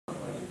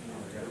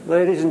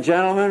Ladies and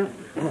gentlemen,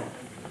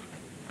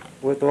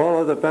 with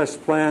all of the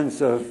best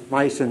plans of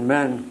mice and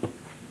men,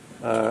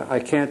 I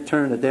can't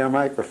turn the damn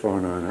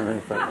microphone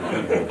on.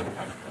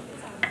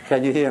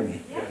 Can you hear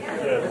me?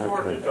 Yes.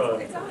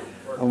 Okay.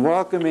 I'm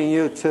welcoming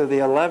you to the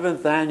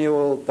 11th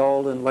Annual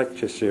Dolan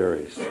Lecture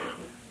Series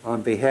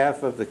on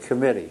behalf of the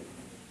committee.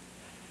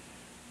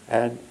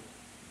 And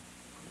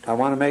I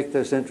want to make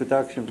this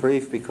introduction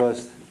brief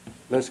because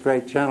this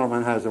great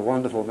gentleman has a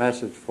wonderful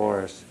message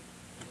for us,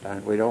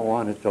 and we don't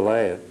want to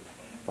delay it.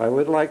 I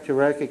would like to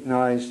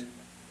recognize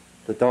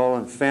the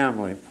Dolan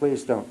family.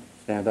 Please don't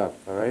stand up,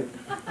 all right?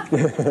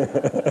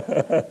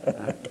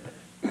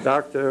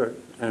 Dr.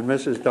 and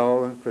Mrs.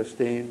 Dolan,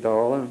 Christine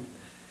Dolan,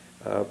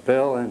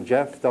 Bill and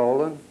Jeff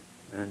Dolan,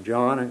 and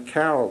John and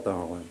Carol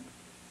Dolan,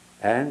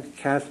 and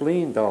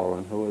Kathleen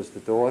Dolan, who is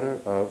the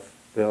daughter of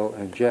Bill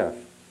and Jeff.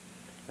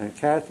 And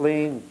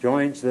Kathleen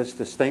joins this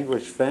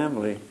distinguished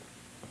family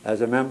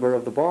as a member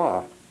of the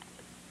bar,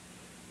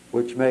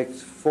 which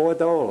makes 4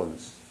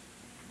 Dolans: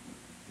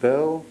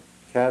 Bill,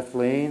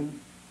 Kathleen,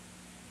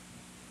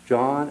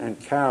 John, and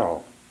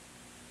Carol.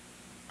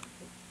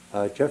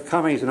 Jeff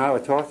Cummings and I were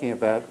talking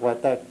about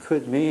what that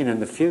could mean in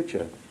the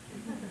future.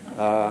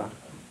 A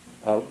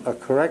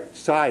correct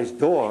size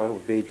door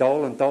would be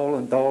Dolan,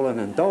 Dolan, Dolan,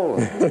 and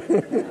Dolan.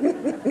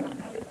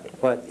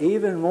 But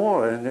even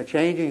more, in a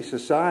changing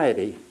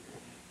society,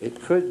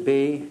 it could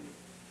be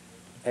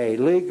a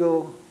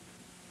legal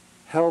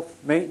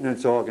health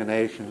maintenance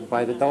organization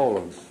by the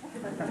Dolans.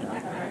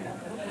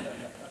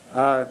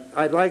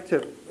 I'd like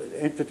to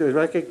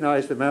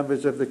recognize the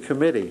members of the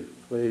committee,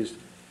 please.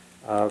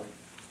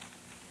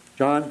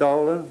 John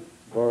Dolan,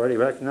 already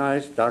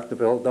recognized, Dr.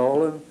 Bill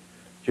Dolan,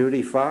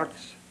 Judy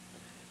Fox,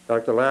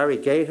 Dr. Larry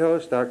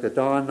Gatehouse, Dr.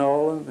 Don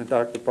Nolan, and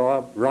Dr.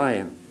 Bob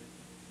Ryan.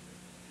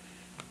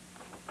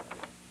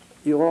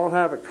 You all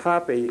have a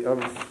copy of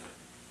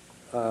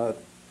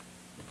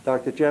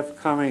Dr. Jeff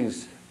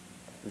Cummings'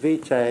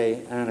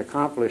 vitae and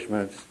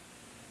accomplishments,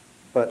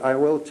 but I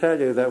will tell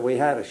you that we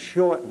had to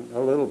shorten a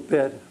little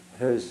bit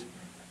his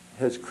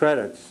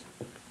credits.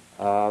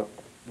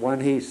 When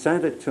he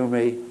sent it to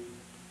me,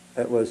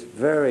 it was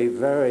very,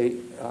 very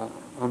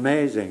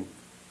amazing.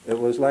 It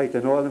was like the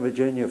Northern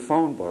Virginia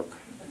phone book.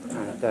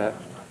 And,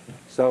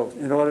 so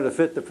in order to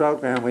fit the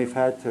program, we've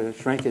had to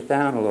shrink it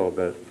down a little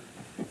bit.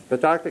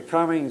 But Dr.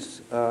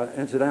 Cummings,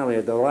 incidentally,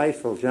 a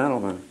delightful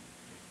gentleman,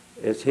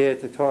 is here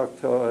to talk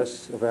to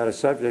us about a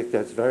subject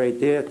that's very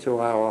dear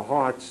to our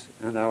hearts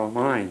and our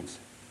minds.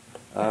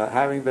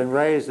 Having been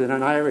raised in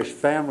an Irish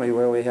family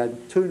where we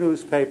had 2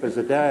 newspapers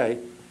a day,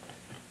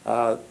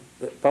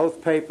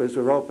 both papers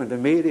were opened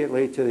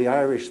immediately to the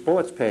Irish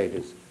sports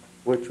pages,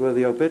 which were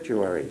the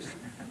obituaries.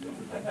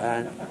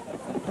 And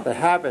the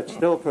habit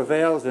still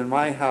prevails in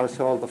my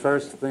household. The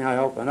first thing I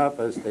open up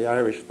is the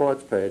Irish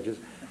sports pages.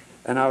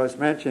 And I was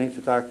mentioning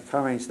to Dr.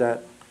 Cummings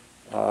that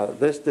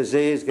this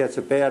disease gets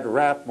a bad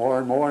rap more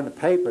and more in the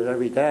papers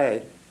every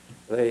day.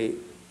 The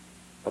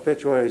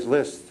obituaries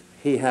list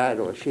he had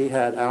or she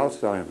had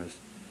Alzheimer's.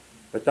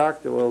 The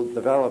doctor will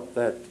develop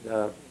that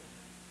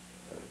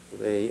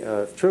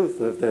the truth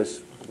of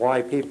this,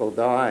 why people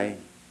die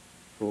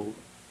who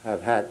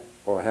have had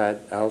or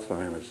had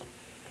Alzheimer's.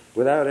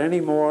 Without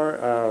any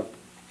more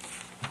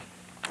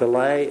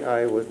delay,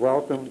 I would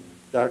welcome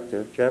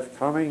Dr. Jeff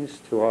Cummings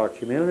to our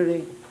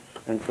community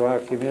and to our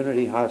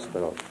community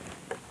hospital.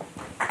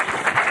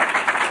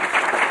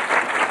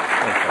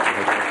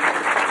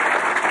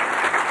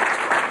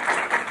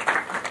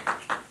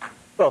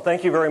 Well,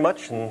 thank you very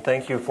much, and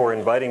thank you for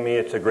inviting me.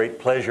 It's a great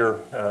pleasure.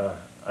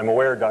 I'm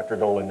aware, Dr.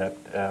 Dolan,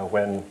 that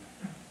when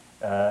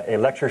a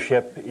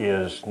lectureship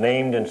is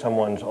named in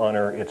someone's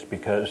honor, it's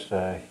because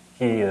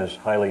he is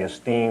highly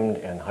esteemed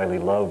and highly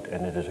loved,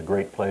 and it is a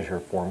great pleasure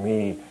for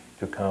me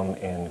to come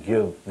and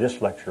give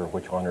this lecture,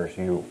 which honors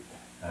you.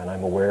 And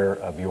I'm aware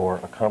of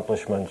your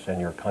accomplishments and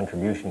your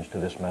contributions to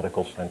this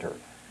medical center.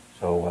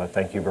 So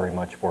thank you very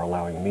much for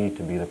allowing me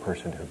to be the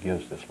person who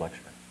gives this lecture.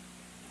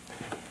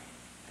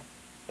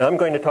 Now I'm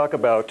going to talk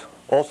about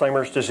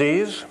Alzheimer's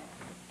disease.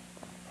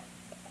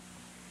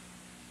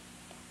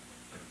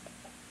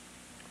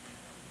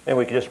 And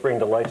we can just bring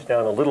the lights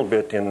down a little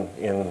bit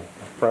in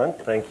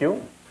front. Thank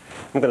you.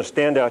 I'm going to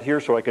stand out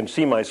here so I can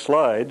see my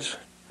slides.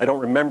 I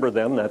don't remember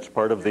them. That's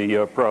part of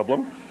the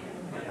problem.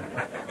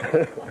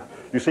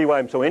 You see why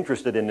I'm so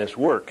interested in this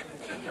work.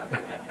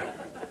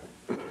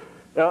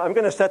 Now, I'm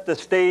going to set the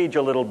stage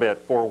a little bit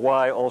for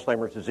why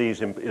Alzheimer's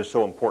disease is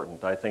so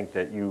important. I think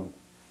that you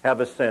have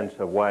a sense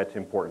of why it's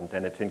important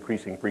and its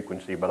increasing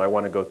frequency, but I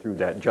want to go through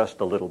that just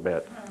a little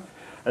bit.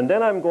 And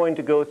then I'm going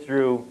to go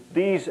through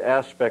these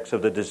aspects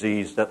of the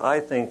disease that I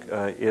think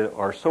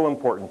are so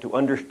important to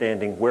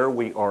understanding where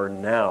we are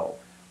now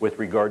with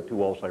regard to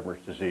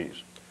Alzheimer's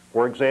disease.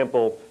 For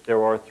example,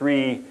 there are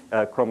 3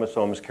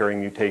 chromosomes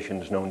carrying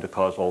mutations known to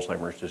cause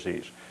Alzheimer's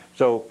disease.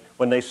 So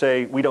when they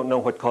say we don't know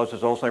what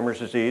causes Alzheimer's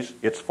disease,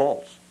 it's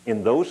false.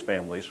 In those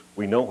families,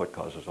 we know what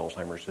causes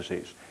Alzheimer's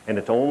disease. And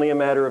it's only a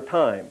matter of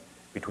time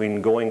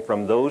between going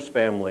from those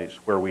families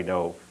where we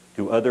know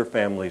to other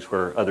families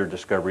where other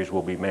discoveries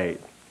will be made.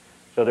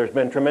 So there's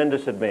been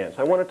tremendous advance.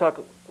 I want to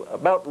talk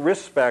about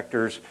risk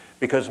factors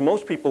because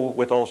most people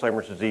with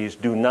Alzheimer's disease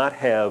do not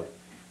have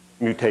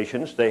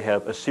mutations. They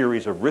have a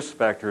series of risk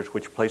factors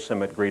which place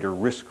them at greater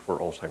risk for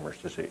Alzheimer's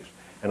disease.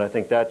 And I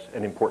think that's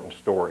an important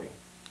story.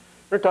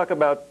 We're going to talk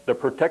about the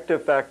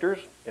protective factors.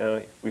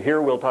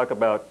 Here we'll talk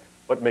about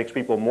what makes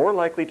people more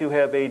likely to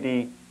have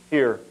AD.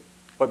 Here,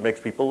 what makes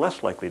people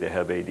less likely to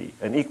have AD,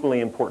 an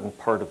equally important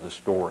part of the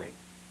story.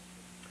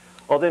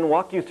 I'll then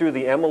walk you through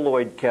the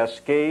amyloid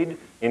cascade.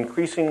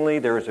 Increasingly,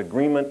 there is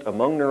agreement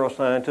among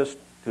neuroscientists,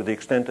 to the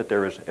extent that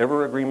there is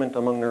ever agreement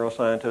among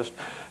neuroscientists,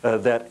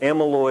 that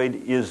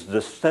amyloid is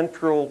the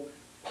central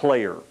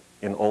player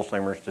in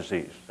Alzheimer's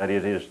disease. That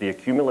it is the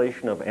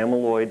accumulation of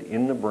amyloid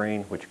in the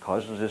brain which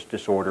causes this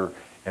disorder,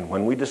 and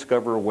when we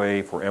discover a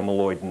way for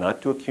amyloid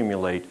not to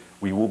accumulate,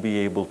 we will be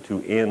able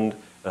to end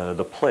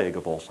the plague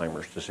of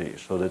Alzheimer's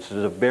disease. So this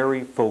is a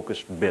very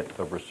focused bit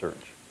of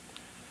research.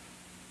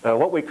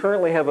 What we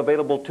currently have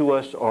available to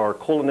us are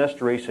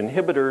cholinesterase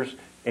inhibitors,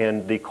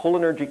 and the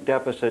cholinergic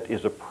deficit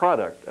is a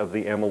product of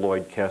the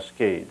amyloid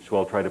cascade. So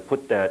I'll try to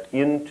put that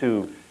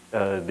into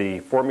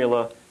the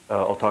formula.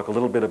 I'll talk a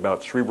little bit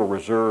about cerebral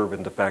reserve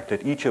and the fact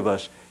that each of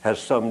us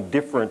has some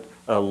different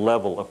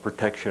level of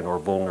protection or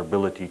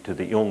vulnerability to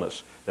the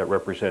illness that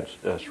represents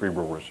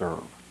cerebral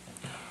reserve.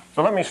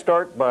 So let me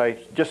start by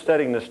just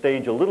setting the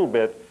stage a little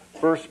bit.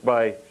 First,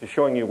 by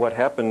showing you what's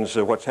happening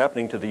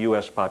to the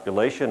U.S.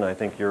 population. I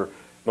think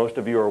most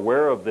of you are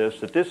aware of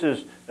this, that this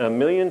is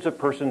millions of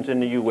persons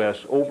in the U.S.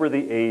 over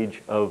the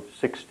age of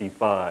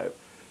 65.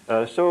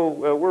 So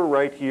we're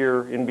right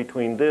here in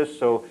between this.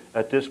 So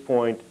at this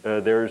point,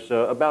 there's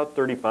about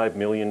 35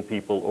 million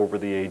people over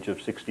the age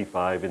of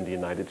 65 in the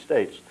United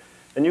States.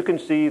 And you can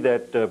see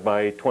that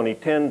by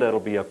 2010, that'll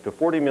be up to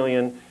 40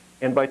 million.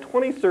 And by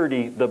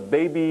 2030, the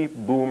baby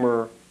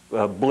boomer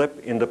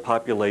blip in the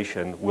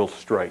population will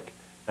strike.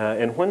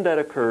 And when that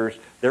occurs,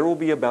 there will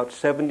be about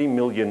 70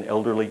 million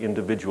elderly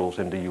individuals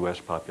in the U.S.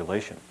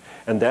 population.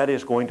 And that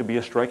is going to be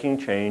a striking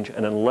change.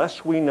 And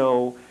unless we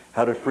know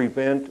how to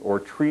prevent or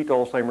treat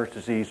Alzheimer's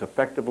disease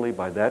effectively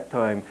by that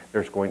time,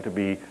 there's going to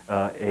be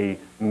a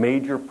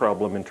major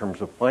problem in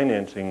terms of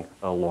financing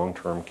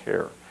long-term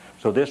care.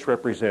 So this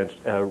represents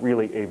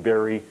really a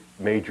very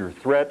major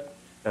threat.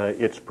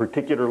 It's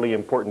particularly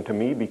important to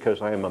me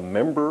because I am a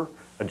member,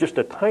 just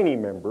a tiny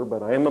member,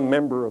 but I am a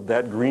member of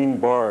that green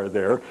bar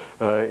there,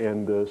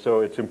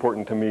 so it's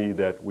important to me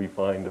that we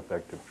find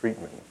effective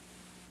treatment.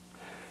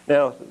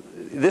 Now,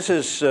 this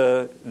is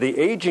the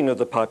aging of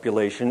the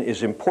population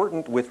is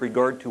important with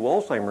regard to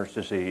Alzheimer's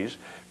disease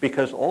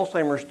because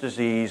Alzheimer's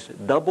disease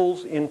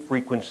doubles in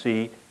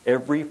frequency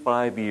every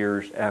 5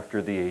 years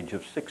after the age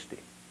of 60.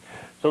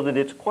 So that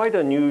it's quite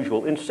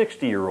unusual in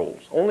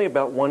 60-year-olds. Only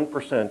about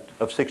 1%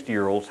 of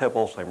 60-year-olds have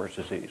Alzheimer's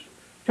disease.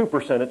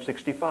 2% at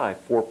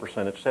 65,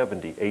 4% at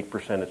 70,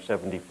 8% at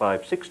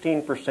 75,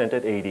 16%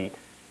 at 80,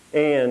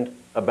 and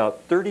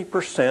about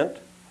 30%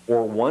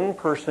 or 1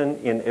 person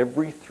in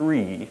every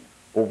 3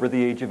 over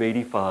the age of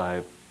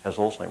 85 has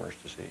Alzheimer's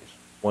disease.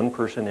 1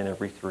 person in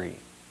every 3.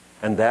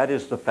 And that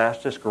is the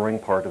fastest growing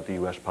part of the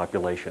U.S.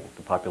 population,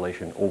 the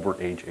population over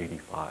age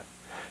 85.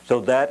 So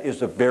that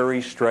is a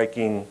very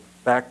striking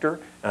factor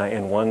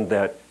and one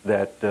that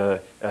gives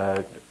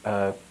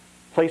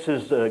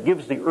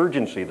the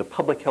urgency, the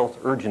public health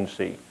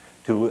urgency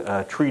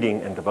to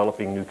treating and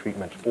developing new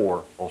treatments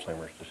for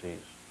Alzheimer's disease.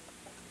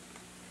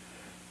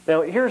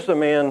 Now, here's the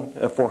man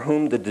for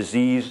whom the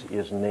disease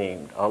is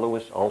named,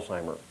 Alois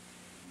Alzheimer.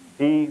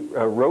 He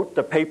wrote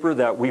the paper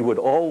that we would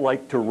all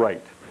like to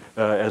write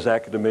as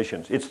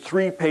academicians. It's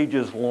 3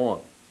 pages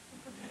long.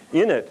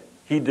 In it,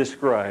 he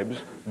describes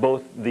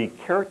both the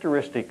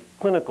characteristic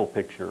clinical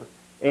picture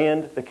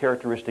and the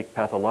characteristic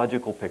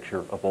pathological picture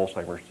of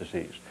Alzheimer's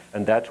disease.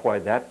 And that's why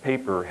that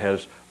paper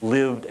has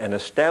lived and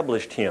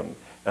established him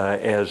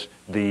as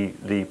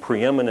the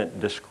preeminent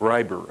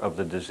describer of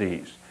the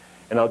disease.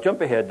 And I'll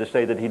jump ahead to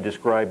say that he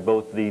described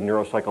both the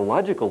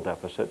neuropsychological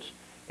deficits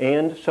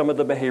and some of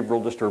the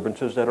behavioral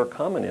disturbances that are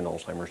common in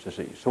Alzheimer's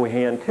disease. So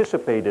he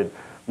anticipated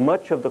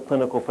much of the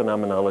clinical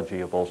phenomenology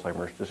of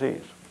Alzheimer's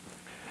disease.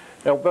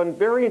 Now, one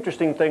very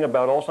interesting thing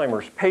about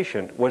Alzheimer's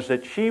patient was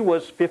that she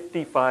was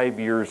 55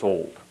 years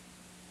old.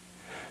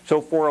 So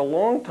for a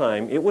long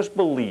time, it was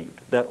believed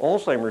that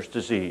Alzheimer's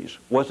disease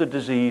was a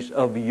disease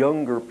of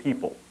younger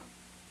people.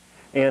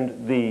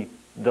 And the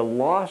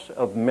loss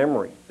of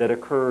memory that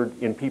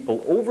occurred in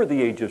people over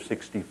the age of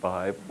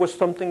 65 was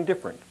something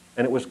different,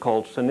 and it was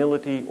called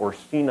senility or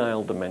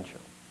senile dementia.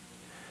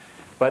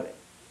 But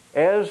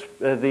as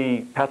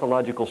the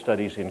pathological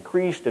studies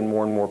increased and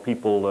more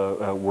people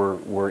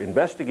were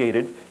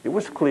investigated, it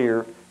was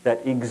clear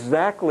that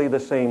exactly the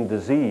same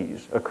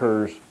disease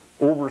occurs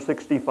over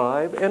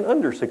 65 and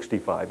under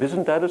 65.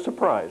 Isn't that a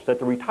surprise? That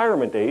the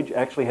retirement age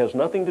actually has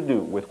nothing to do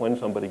with when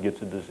somebody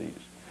gets a disease.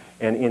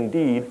 And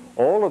indeed,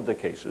 all of the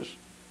cases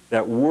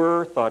that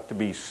were thought to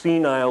be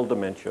senile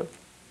dementia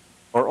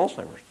are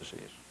Alzheimer's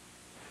disease.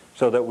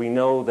 So that we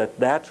know that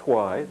that's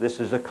why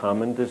this is a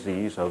common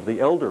disease of the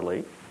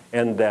elderly,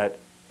 and that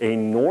a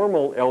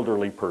normal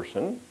elderly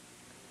person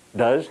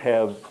does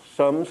have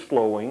some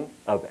slowing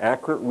of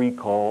accurate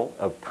recall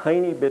of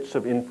tiny bits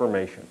of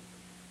information,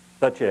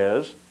 such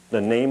as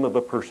the name of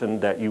a person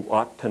that you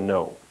ought to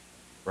know,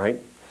 right?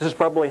 This has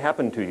probably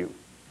happened to you,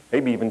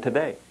 maybe even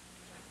today,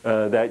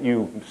 that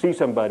you see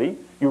somebody,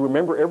 you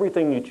remember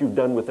everything that you've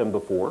done with them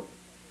before.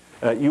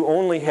 You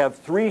only have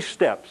 3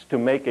 steps to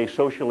make a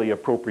socially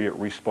appropriate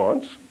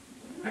response.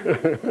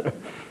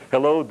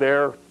 Hello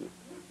there,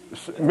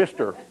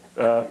 Mr.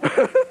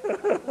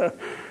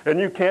 And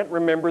you can't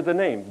remember the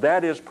name.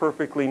 That is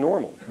perfectly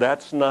normal.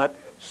 That's not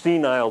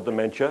senile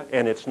dementia,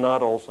 and it's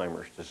not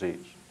Alzheimer's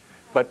disease.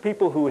 But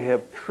people who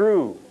have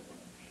true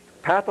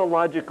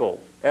pathological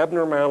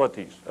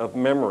abnormalities of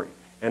memory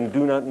and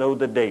do not know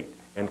the date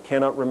and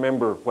cannot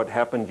remember what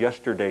happened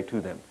yesterday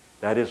to them,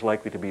 that is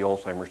likely to be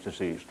Alzheimer's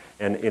disease.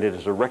 And it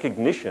is a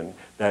recognition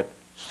that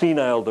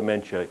senile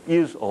dementia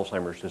is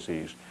Alzheimer's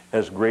disease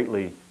has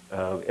greatly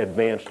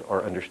advanced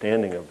our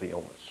understanding of the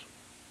illness.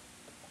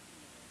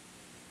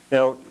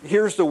 Now,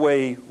 here's the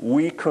way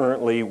we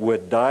currently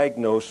would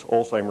diagnose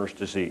Alzheimer's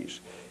disease.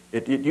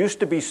 It used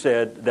to be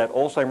said that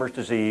Alzheimer's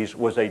disease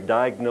was a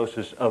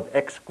diagnosis of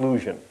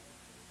exclusion.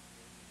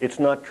 It's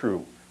not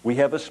true. We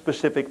have a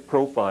specific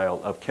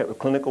profile of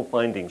clinical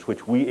findings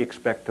which we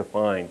expect to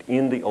find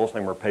in the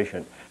Alzheimer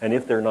patient, and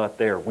if they're not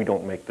there, we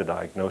don't make the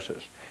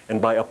diagnosis.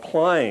 And by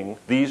applying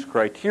these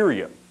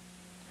criteria,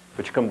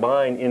 which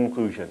combine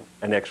inclusion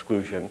and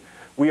exclusion,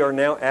 we are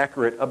now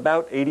accurate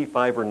about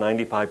 85 or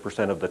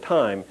 95% of the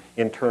time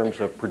in terms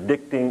of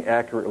predicting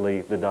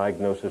accurately the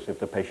diagnosis if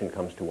the patient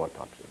comes to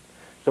autopsy.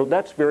 So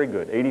that's very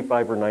good.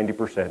 85 or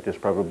 90% is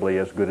probably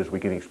as good as we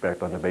can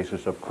expect on the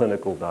basis of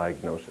clinical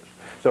diagnosis.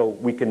 So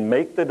we can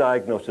make the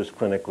diagnosis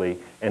clinically,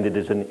 and it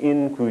is an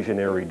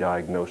inclusionary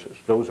diagnosis.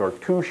 Those are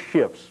 2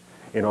 shifts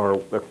in our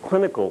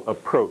clinical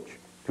approach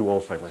to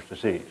Alzheimer's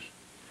disease.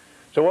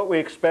 So what we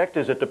expect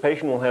is that the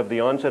patient will have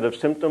the onset of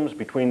symptoms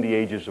between the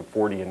ages of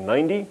 40 and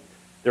 90.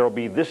 There will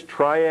be this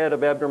triad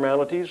of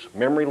abnormalities: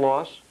 memory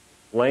loss,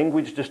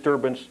 language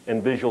disturbance,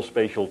 and visual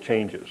spatial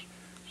changes.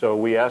 So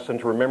we ask them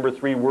to remember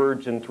 3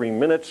 words in 3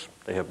 minutes.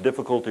 They have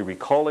difficulty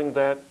recalling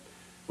that.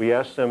 We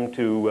ask them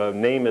to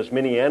name as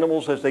many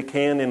animals as they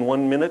can in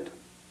 1 minute.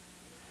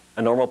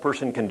 A normal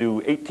person can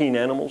do 18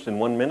 animals in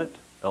 1 minute.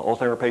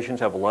 Alzheimer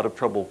patients have a lot of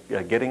trouble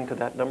getting to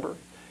that number.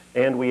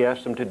 And we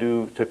ask them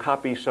to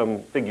copy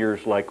some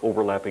figures like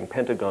overlapping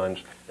pentagons,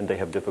 and they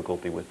have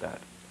difficulty with that.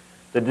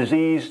 The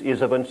disease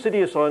is of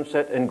insidious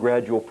onset and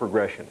gradual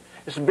progression.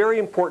 It's very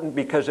important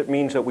because it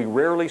means that we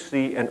rarely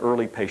see an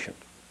early patient.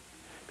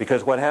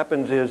 Because what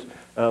happens is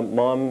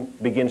mom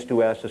begins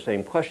to ask the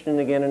same question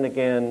again and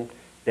again.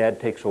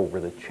 Dad takes over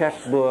the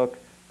checkbook.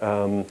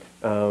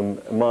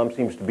 Mom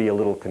seems to be a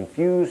little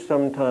confused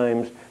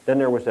sometimes. Then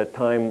there was that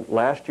time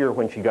last year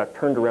when she got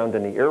turned around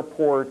in the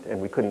airport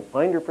and we couldn't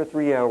find her for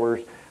 3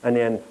 hours. And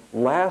then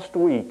last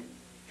week,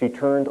 she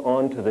turned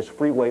onto this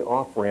freeway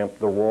off-ramp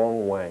the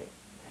wrong way.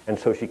 And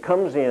so she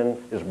comes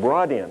in, is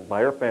brought in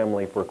by her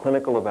family for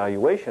clinical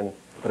evaluation,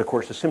 but of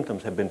course the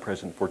symptoms have been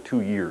present for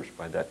 2 years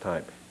by that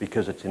time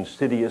because it's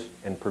insidious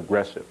and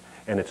progressive.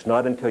 And it's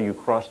not until you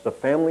cross the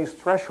family's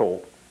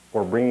threshold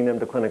for bringing them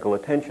to clinical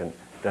attention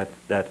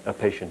that a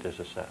patient is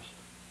assessed.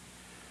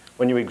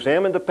 When you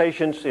examine the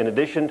patients, in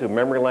addition to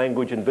memory,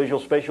 language, and visual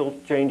spatial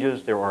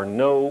changes, there are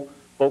no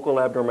focal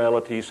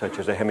abnormalities such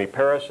as a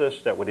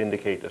hemiparesis that would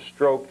indicate a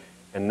stroke,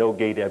 and no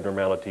gait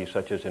abnormalities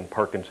such as in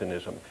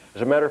Parkinsonism.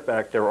 As a matter of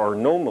fact, there are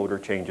no motor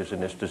changes in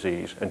this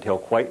disease until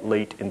quite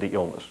late in the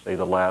illness, say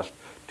the last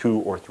 2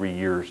 or 3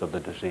 years of the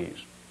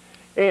disease.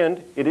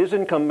 And it is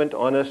incumbent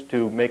on us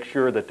to make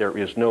sure that there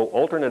is no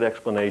alternate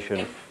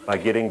explanation by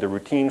getting the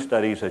routine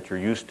studies that you're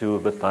used to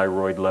of the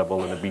thyroid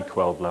level and the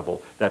B12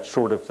 level, that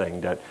sort of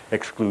thing that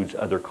excludes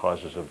other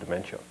causes of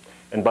dementia.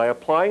 And by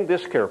applying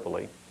this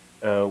carefully,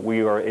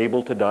 we are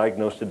able to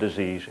diagnose the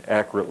disease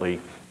accurately,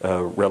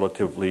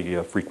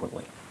 relatively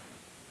frequently.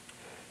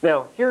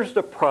 Now, here's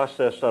the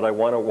process that I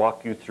want to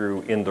walk you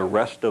through in the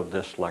rest of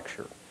this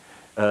lecture.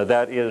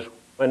 That is,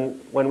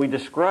 when we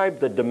describe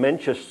the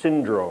dementia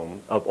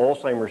syndrome of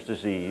Alzheimer's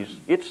disease,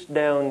 it's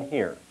down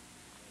here.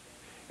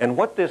 And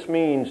what this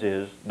means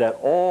is that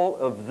all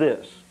of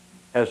this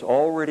has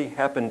already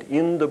happened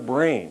in the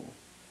brain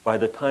by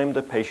the time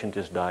the patient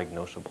is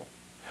diagnosable.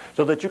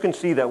 So that you can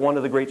see that one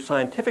of the great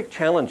scientific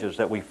challenges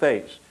that we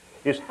face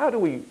is how do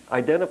we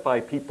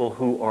identify people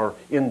who are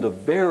in the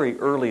very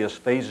earliest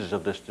phases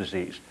of this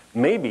disease,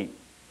 maybe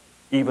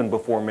even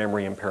before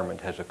memory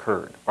impairment has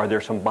occurred? Are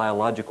there some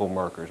biological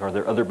markers? Are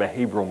there other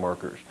behavioral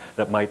markers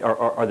that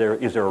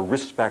is there a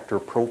risk factor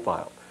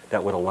profile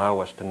that would allow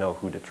us to know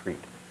who to treat?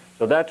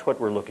 So that's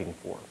what we're looking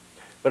for.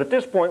 But at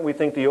this point, we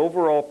think the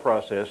overall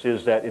process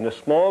is that in a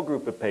small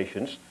group of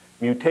patients,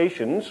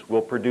 mutations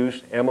will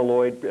produce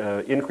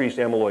increased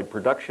amyloid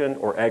production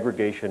or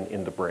aggregation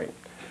in the brain.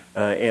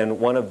 And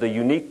one of the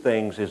unique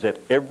things is that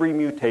every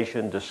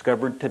mutation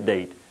discovered to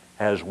date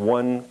has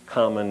one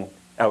common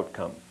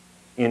outcome: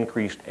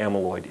 increased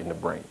amyloid in the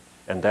brain.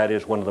 And that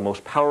is one of the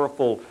most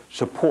powerful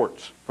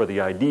supports for the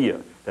idea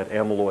that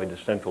amyloid is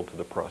central to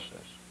the process.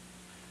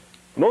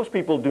 Most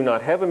people do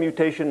not have a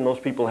mutation.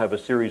 Most people have a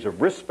series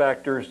of risk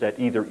factors that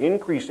either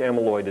increase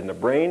amyloid in the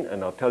brain,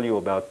 and I'll tell you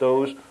about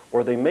those,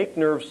 or they make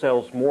nerve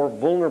cells more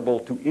vulnerable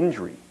to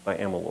injury by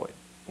amyloid,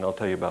 and I'll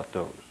tell you about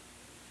those.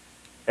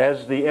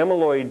 As the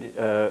amyloid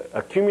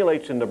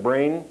accumulates in the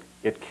brain,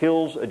 it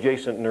kills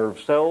adjacent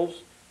nerve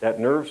cells. That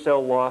nerve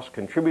cell loss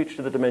contributes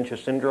to the dementia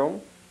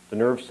syndrome. The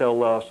nerve cell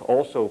loss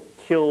also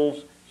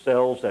kills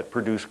cells that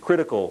produce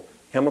critical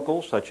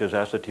chemicals such as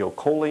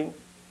acetylcholine,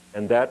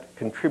 and that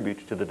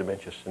contributes to the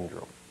dementia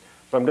syndrome.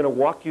 So I'm going to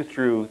walk you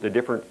through the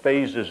different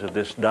phases of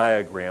this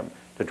diagram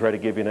to try to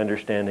give you an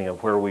understanding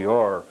of where we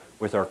are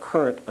with our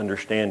current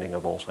understanding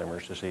of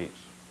Alzheimer's disease.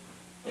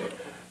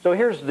 So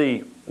here's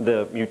the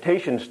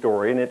mutation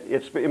story, and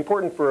it's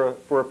important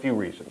for a few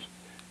reasons.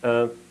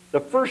 The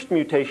first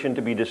mutation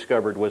to be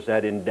discovered was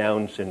that in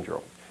Down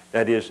syndrome.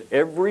 That is,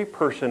 every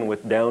person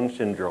with Down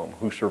syndrome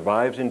who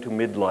survives into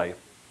midlife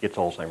gets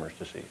Alzheimer's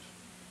disease.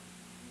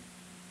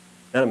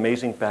 Isn't that an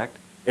amazing fact?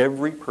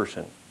 Every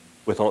person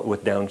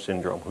with Down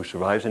syndrome who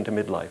survives into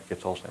midlife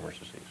gets Alzheimer's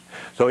disease.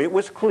 So it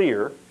was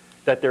clear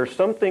that there's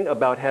something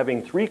about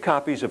having 3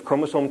 copies of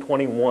chromosome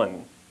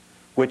 21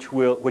 which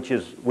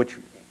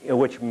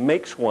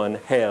makes one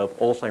have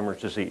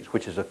Alzheimer's disease,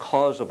 which is a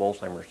cause of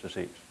Alzheimer's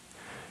disease.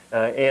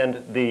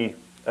 And the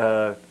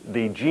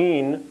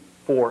gene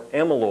for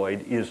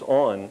amyloid is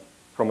on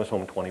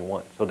chromosome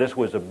 21. So this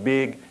was a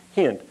big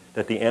hint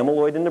that the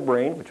amyloid in the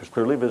brain, which was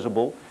clearly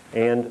visible,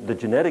 and the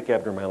genetic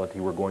abnormality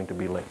were going to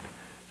be linked.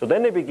 So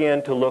then they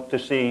began to look to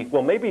see,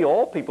 well, maybe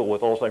all people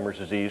with Alzheimer's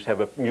disease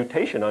have a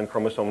mutation on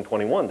chromosome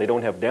 21. They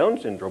don't have Down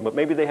syndrome, but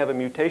maybe they have a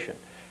mutation.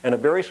 And a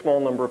very small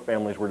number of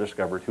families were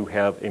discovered who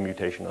have a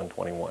mutation on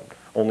 21.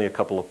 Only a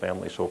couple of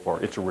families so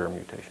far. It's a rare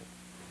mutation.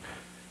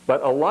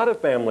 But a lot of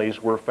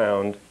families were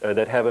found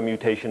that have a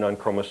mutation on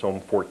chromosome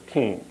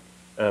 14.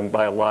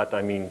 By a lot,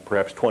 I mean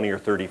perhaps 20 or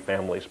 30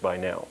 families by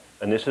now.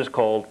 And this is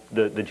called,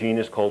 the gene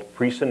is called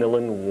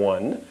presenilin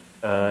 1,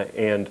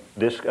 and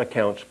this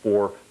accounts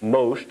for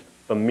most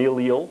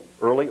familial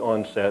early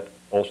onset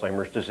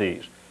Alzheimer's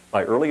disease.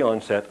 By early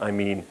onset, I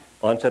mean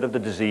onset of the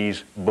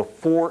disease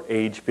before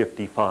age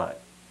 55.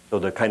 So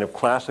the kind of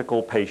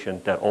classical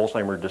patient that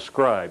Alzheimer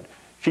described,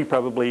 she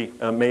probably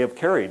may have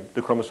carried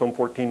the chromosome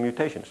 14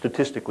 mutation.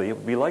 Statistically, it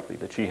would be likely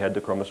that she had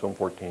the chromosome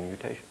 14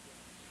 mutation.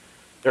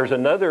 There's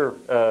another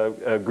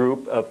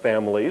group of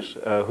families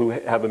who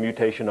have a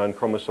mutation on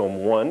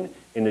chromosome 1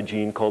 in a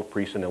gene called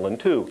presenilin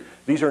 2.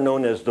 These are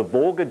known as the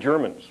Volga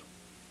Germans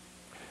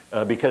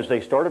because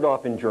they started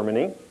off in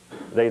Germany.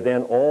 They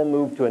then all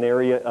moved to an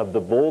area of the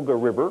Volga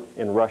River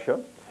in Russia,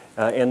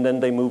 and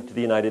then they moved to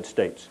the United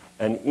States.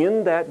 And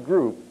in that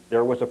group,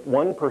 there was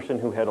one person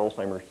who had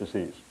Alzheimer's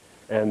disease.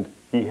 And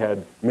he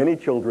had many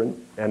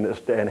children and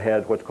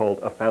had what's called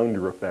a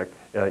founder effect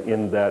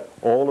in that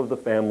all of the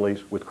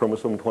families with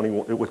chromosome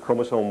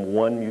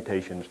 1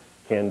 mutations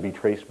can be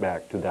traced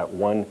back to that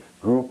one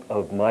group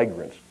of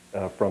migrants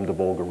from the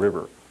Volga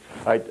River.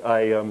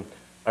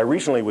 I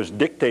recently was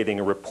dictating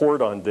a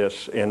report on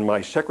this, and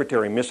my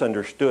secretary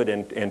misunderstood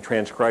and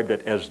transcribed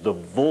it as the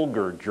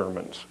vulgar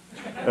Germans.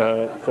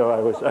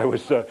 So I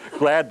was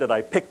glad that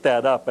I picked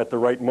that up at the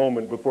right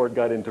moment before it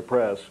got into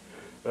press.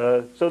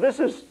 So this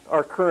is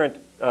our current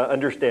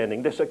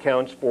understanding. This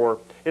accounts for,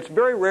 it's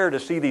very rare to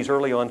see these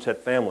early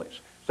onset families.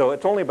 So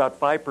it's only about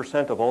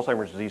 5% of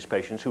Alzheimer's disease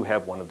patients who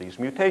have one of these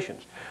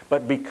mutations.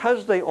 But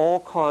because they all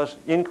cause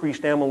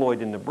increased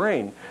amyloid in the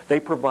brain, they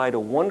provide a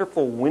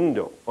wonderful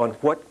window on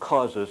what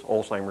causes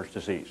Alzheimer's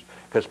disease.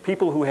 Because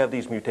people who have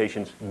these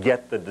mutations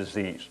get the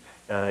disease.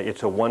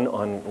 It's a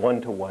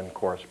one-to-one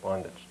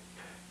correspondence.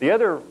 The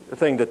other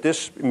thing that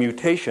this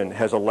mutation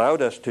has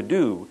allowed us to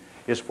do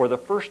is for the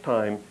first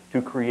time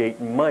to create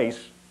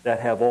mice that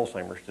have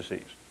Alzheimer's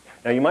disease.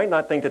 Now, you might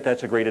not think that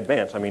that's a great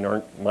advance. I mean,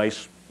 aren't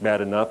mice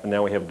bad enough, and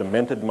now we have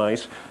demented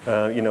mice?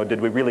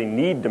 Did we really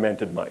need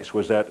demented mice?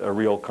 Was that a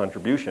real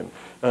contribution?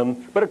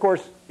 But of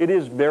course, it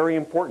is very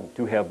important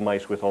to have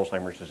mice with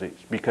Alzheimer's disease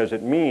because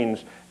it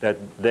means that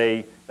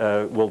they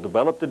will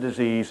develop the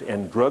disease,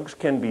 and drugs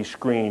can be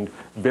screened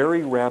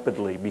very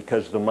rapidly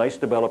because the mice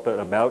develop at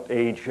about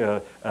age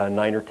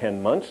 9 or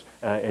 10 months,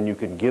 and you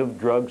can give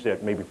drugs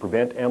that maybe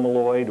prevent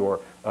amyloid or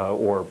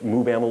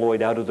move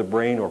amyloid out of the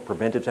brain or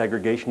prevent its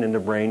aggregation in the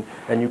brain,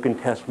 and you can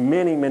test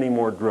many, many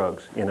more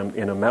drugs in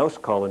a mouse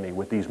colony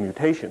with these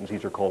mutations.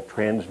 These are called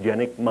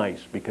transgenic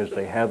mice because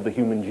they have the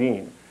human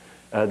gene.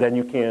 Than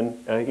you can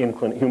in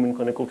human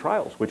clinical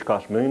trials, which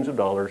cost millions of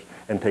dollars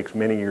and takes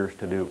many years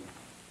to do.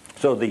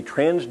 So the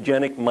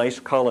transgenic mice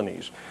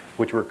colonies,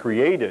 which were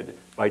created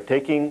by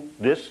taking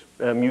this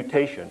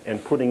mutation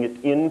and putting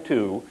it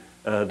into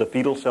the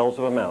fetal cells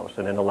of a mouse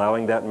and then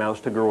allowing that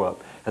mouse to grow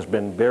up, has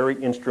been very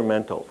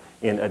instrumental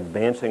in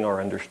advancing our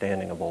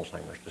understanding of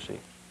Alzheimer's disease.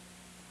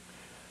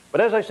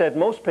 But as I said,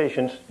 most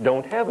patients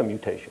don't have a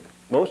mutation.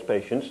 Most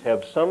patients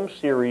have some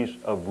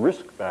series of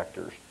risk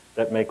factors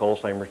that make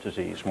Alzheimer's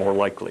disease more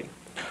likely.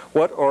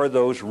 What are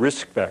those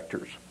risk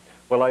factors?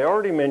 Well, I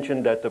already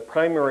mentioned that the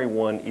primary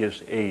one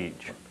is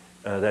age.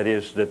 That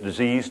is, the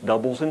disease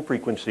doubles in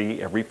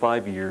frequency every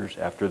 5 years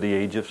after the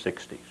age of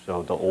 60.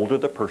 So the older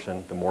the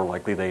person, the more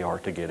likely they are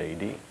to get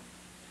AD.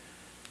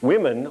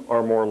 Women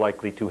are more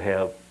likely to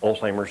have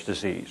Alzheimer's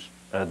disease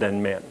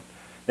than men.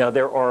 Now,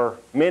 there are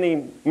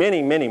many,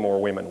 many, many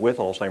more women with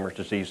Alzheimer's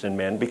disease than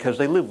men because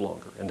they live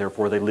longer, and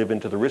therefore they live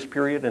into the risk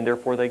period, and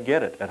therefore they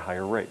get it at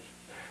higher rates.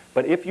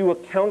 But if you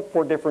account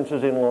for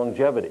differences in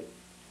longevity,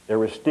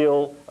 there is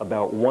still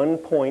about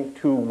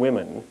 1.2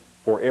 women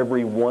for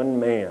every 1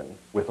 man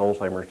with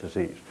Alzheimer's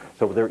disease.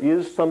 So there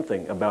is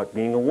something about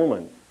being a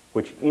woman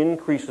which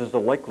increases the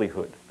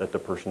likelihood that the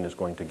person is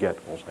going to get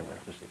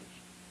Alzheimer's disease.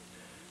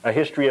 A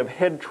history of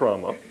head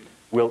trauma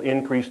will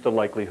increase the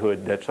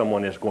likelihood that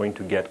someone is going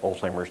to get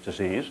Alzheimer's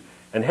disease.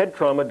 And head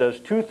trauma does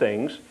 2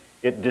 things.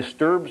 It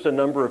disturbs the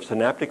number of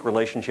synaptic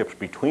relationships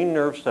between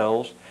nerve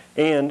cells,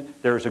 and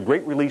there's a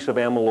great release of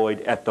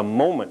amyloid at the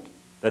moment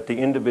that the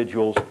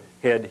individual's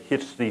head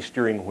hits the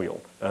steering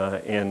wheel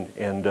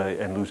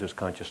and loses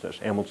consciousness.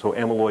 So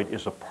amyloid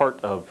is a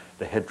part of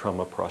the head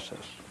trauma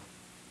process.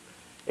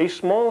 A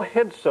small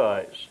head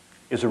size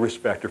is a risk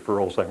factor for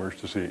Alzheimer's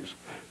disease.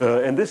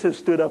 And this has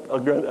stood up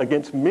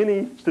against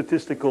many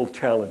statistical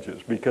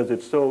challenges because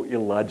it's so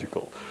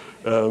illogical.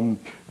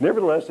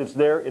 Nevertheless, it's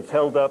there, it's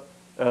held up.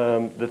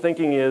 The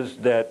thinking is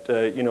that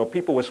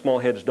people with small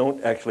heads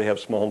don't actually have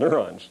small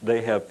neurons.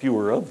 They have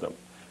fewer of them.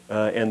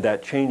 And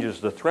that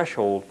changes the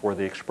threshold for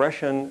the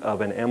expression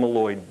of an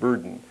amyloid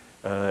burden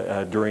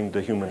during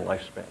the human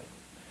lifespan.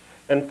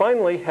 And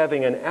finally,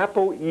 having an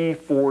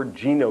ApoE4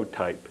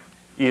 genotype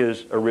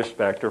is a risk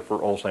factor for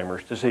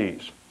Alzheimer's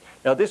disease.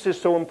 Now, this is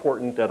so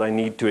important that I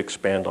need to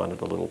expand on it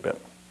a little bit.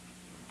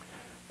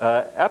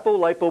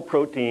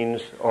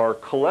 Apolipoproteins are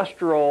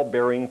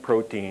cholesterol-bearing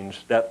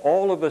proteins that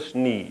all of us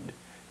need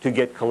to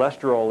get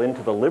cholesterol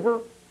into the liver,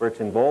 where it's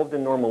involved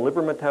in normal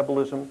liver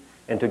metabolism,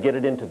 and to get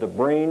it into the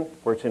brain,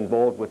 where it's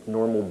involved with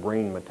normal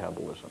brain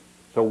metabolism.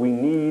 So we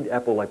need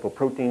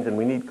apolipoproteins and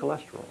we need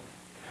cholesterol.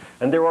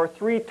 And there are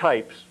 3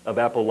 types of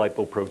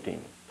apolipoprotein: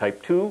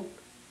 type 2,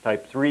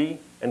 type 3,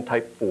 and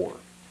type 4.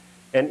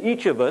 And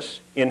each of us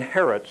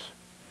inherits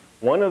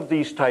one of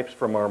these types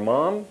from our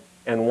mom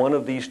and one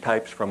of these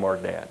types from our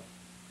dad.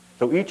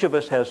 So each of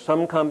us has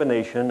some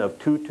combination of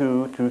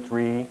 2-2,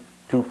 2-3,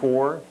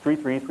 2-4,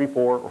 3-3, 3-4,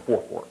 or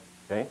 4-4.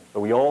 Okay? So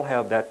we all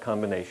have that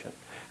combination.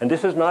 And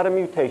this is not a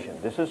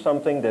mutation. This is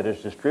something that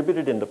is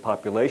distributed in the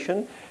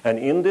population. And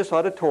in this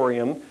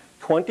auditorium,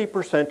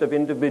 20% of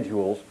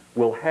individuals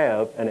will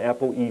have an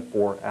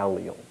ApoE4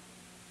 allele.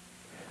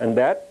 And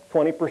that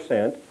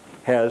 20%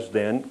 has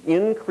then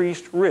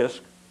increased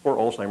risk for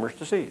Alzheimer's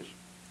disease.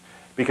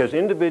 Because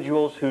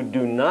individuals who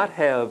do not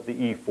have the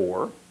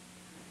E4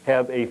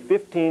 have a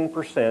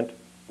 15%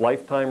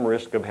 lifetime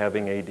risk of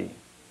having AD.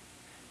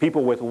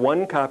 People with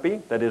 1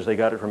 copy, that is, they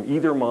got it from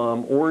either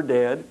mom or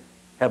dad,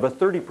 have a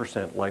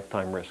 30%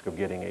 lifetime risk of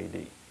getting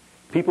AD.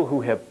 People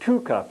who have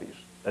 2 copies,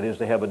 that is,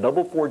 they have a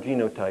double 4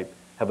 genotype,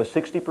 have a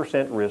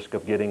 60% risk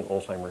of getting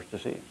Alzheimer's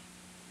disease.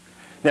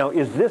 Now,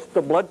 is this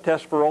the blood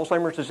test for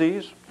Alzheimer's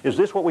disease? Is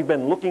this what we've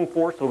been looking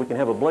for so we can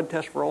have a blood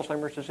test for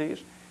Alzheimer's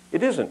disease?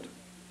 It isn't,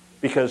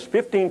 because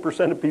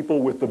 15% of people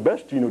with the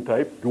best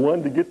genotype go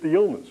on to get the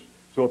illness.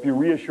 So if you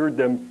reassured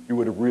them, you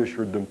would have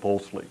reassured them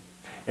falsely.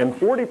 And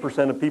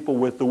 40% of people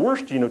with the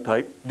worst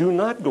genotype do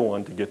not go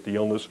on to get the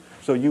illness,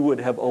 so you would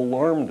have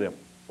alarmed them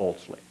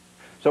falsely.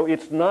 So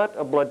it's not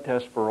a blood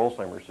test for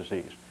Alzheimer's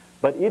disease.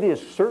 But it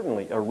is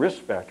certainly a risk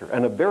factor,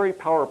 and a very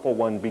powerful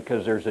one,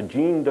 because there's a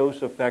gene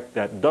dose effect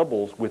that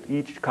doubles with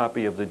each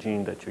copy of the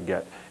gene that you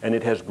get. And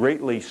it has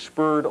greatly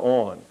spurred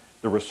on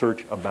the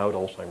research about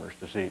Alzheimer's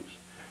disease.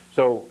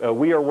 So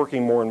we are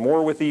working more and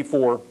more with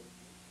E4.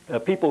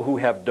 People who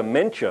have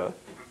dementia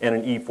and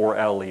an E4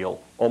 allele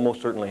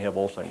almost certainly have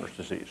Alzheimer's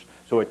disease.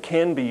 So it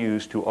can be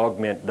used to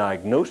augment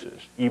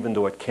diagnosis, even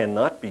though it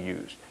cannot be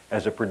used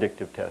as a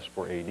predictive test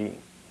for AD.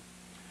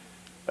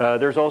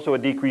 There's also a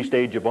decreased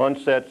age of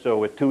onset, so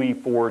with 2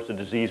 E4s, the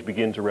disease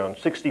begins around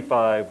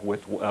 65,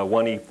 with 1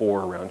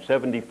 E4 around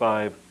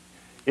 75.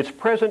 It's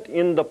present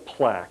in the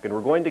plaque, and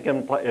we're going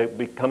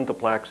to come to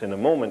plaques in a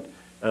moment,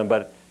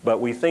 but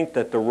we think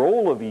that the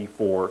role of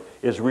E4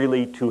 is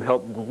really to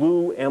help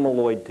glue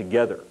amyloid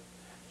together,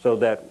 so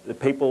that the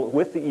people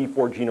with the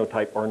E4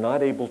 genotype are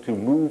not able to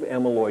move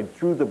amyloid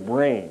through the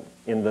brain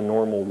in the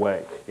normal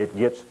way. It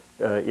gets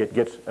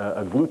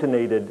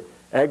agglutinated,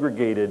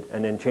 aggregated,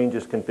 and then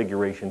changes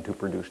configuration to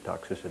produce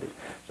toxicity.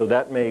 So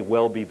that may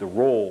well be the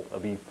role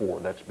of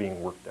E4 that's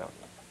being worked out.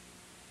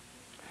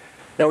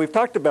 Now, we've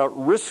talked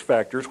about risk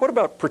factors. What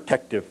about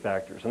protective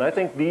factors? And I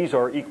think these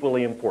are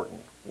equally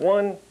important.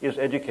 One is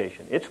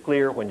education. It's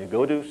clear when you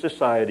go to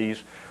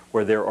societies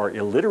where there are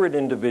illiterate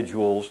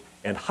individuals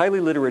and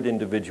highly literate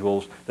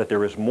individuals that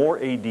there is more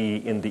AD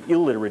in the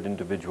illiterate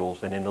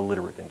individuals than in the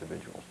literate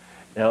individuals.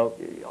 Now,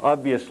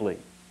 obviously,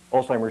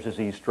 Alzheimer's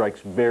disease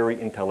strikes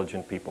very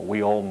intelligent people.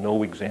 We all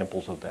know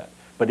examples of that.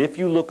 But if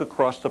you look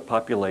across the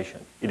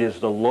population, it is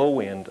the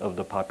low end of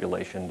the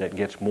population that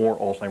gets more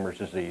Alzheimer's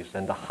disease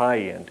than the high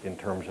end in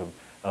terms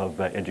of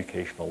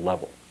educational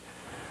level.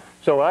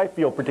 So I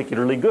feel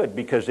particularly good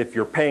because if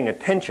you're paying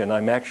attention,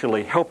 I'm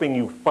actually helping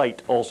you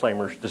fight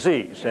Alzheimer's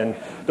disease. And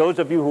those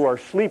of you who are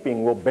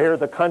sleeping will bear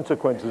the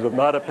consequences of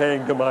not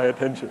paying to my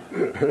attention.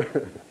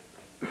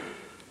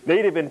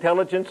 Native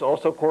intelligence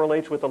also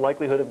correlates with the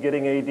likelihood of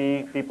getting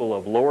AD. People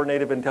of lower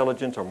native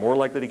intelligence are more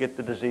likely to get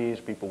the disease.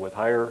 People with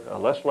higher,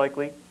 less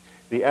likely.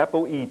 The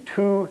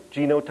ApoE2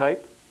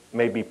 genotype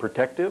may be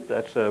protective.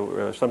 That's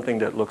something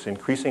that looks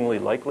increasingly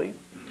likely.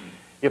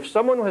 If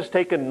someone has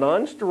taken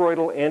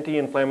non-steroidal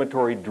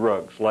anti-inflammatory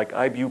drugs like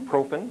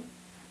ibuprofen,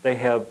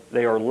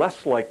 they are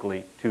less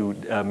likely to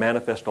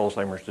manifest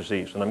Alzheimer's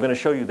disease. And I'm going to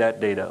show you that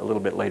data a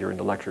little bit later in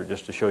the lecture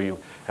just to show you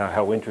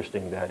how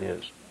interesting that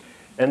is.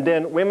 And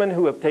then women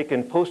who have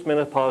taken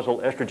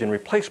postmenopausal estrogen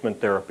replacement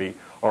therapy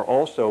are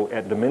also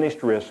at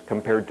diminished risk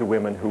compared to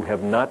women who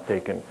have not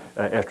taken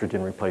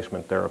estrogen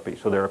replacement therapy.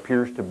 So there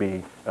appears to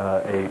be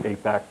an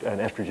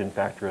estrogen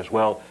factor as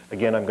well.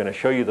 Again, I'm going to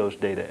show you those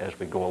data as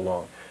we go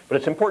along. But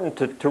it's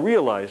important to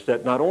realize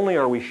that not only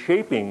are we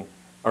shaping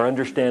our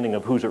understanding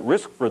of who's at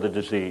risk for the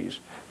disease,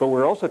 but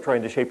we're also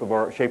trying to shape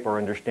our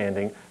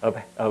understanding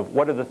of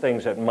what are the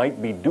things that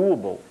might be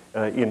doable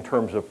in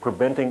terms of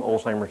preventing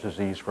Alzheimer's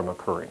disease from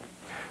occurring.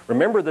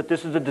 Remember that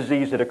this is a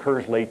disease that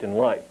occurs late in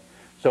life.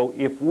 So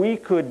if we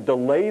could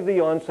delay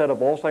the onset of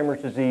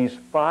Alzheimer's disease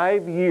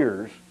 5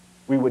 years,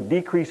 we would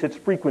decrease its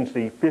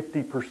frequency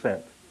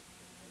 50%.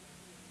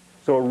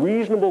 So a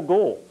reasonable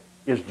goal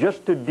is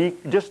just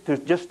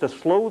to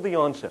slow the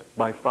onset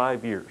by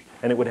 5 years,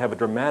 and it would have a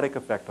dramatic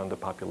effect on the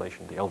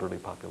population, the elderly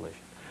population.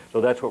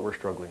 So that's what we're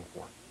struggling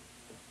for.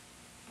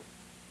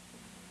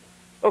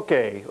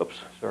 Okay, oops,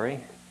 sorry.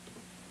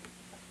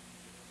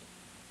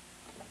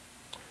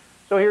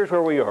 So here's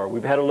where we are.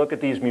 We've had a look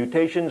at these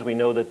mutations. We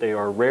know that they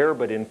are rare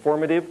but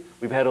informative.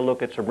 We've had a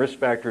look at some risk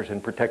factors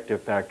and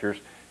protective factors.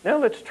 Now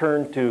let's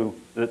turn to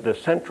the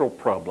central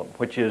problem,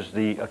 which is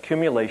the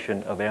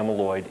accumulation of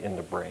amyloid in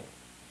the brain.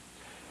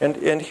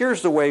 And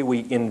here's the way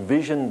we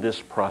envision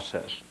this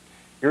process.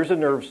 Here's a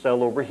nerve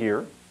cell over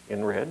here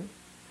in red,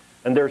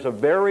 and there's a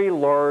very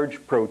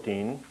large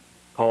protein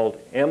called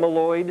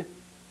amyloid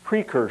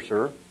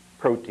precursor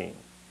protein,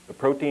 the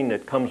protein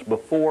that comes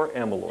before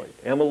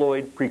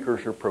amyloid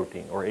precursor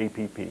protein, or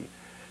APP.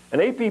 An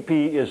APP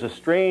is a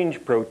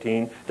strange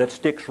protein that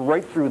sticks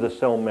right through the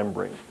cell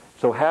membrane.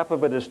 So half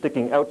of it is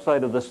sticking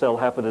outside of the cell,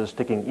 half of it is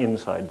sticking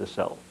inside the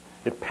cell.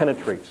 It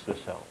penetrates the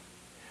cell.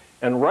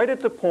 And right at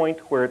the point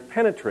where it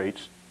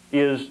penetrates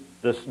is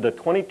the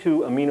 22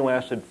 amino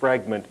acid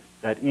fragment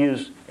that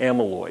is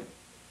amyloid.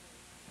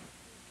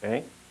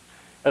 Okay?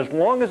 As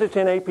long as it's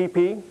in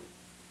APP,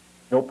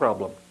 no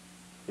problem.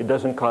 It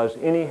doesn't cause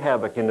any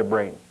havoc in the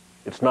brain.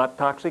 It's not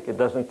toxic. It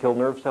doesn't kill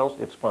nerve cells.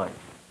 It's fine.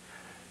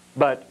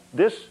 But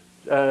this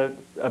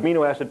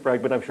amino acid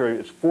fragment, I'm sure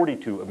it's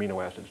 42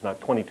 amino acids,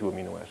 not 22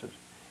 amino acids,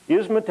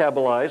 is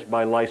metabolized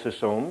by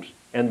lysosomes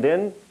and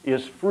then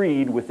is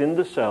freed within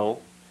the cell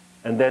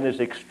and then is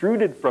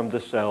extruded from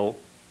the cell,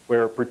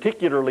 where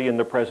particularly in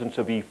the presence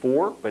of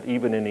E4, but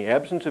even in the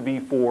absence of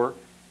E4,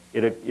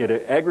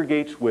 it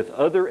aggregates with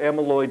other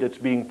amyloid that's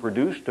being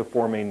produced to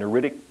form a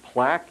neuritic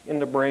plaque in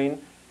the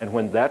brain, and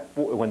when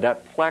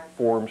that plaque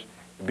forms,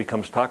 it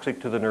becomes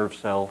toxic to the nerve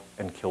cell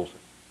and kills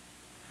it.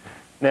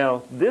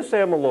 Now, this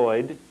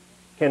amyloid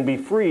can be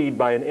freed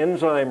by an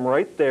enzyme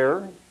right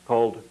there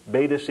called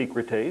beta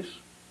secretase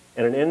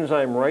and an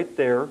enzyme right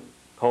there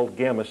called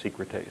gamma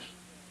secretase.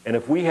 And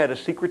if we had a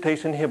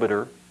secretase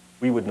inhibitor,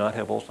 we would not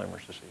have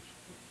Alzheimer's disease.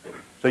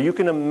 So you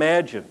can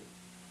imagine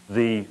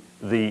the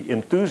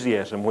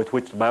enthusiasm with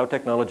which the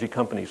biotechnology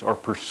companies are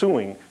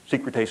pursuing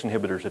secretase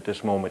inhibitors at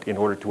this moment in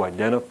order to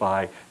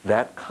identify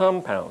that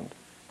compound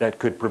that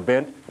could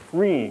prevent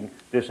freeing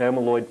this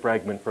amyloid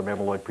fragment from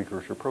amyloid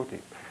precursor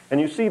protein. And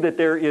you see that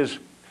there is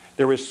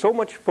so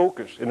much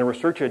focus in the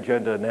research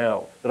agenda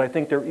now that I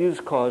think there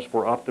is cause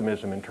for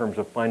optimism in terms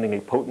of finding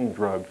a potent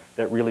drug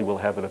that really will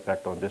have an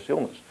effect on this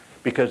illness.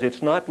 Because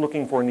it's not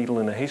looking for a needle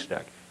in a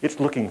haystack. It's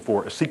looking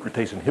for a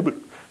secretase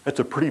inhibitor. That's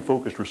a pretty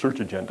focused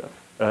research agenda.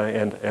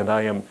 And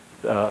I am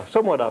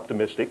somewhat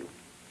optimistic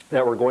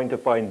that we're going to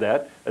find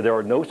that. There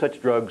are no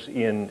such drugs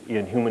in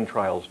human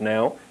trials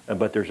now,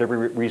 but there's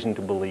every reason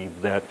to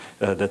believe that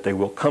they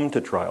will come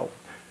to trial.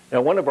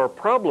 Now, one of our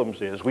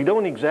problems is we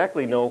don't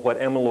exactly know what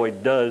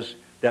amyloid does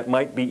that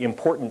might be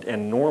important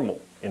and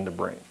normal in the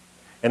brain.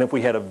 And if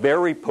we had a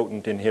very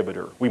potent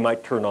inhibitor, we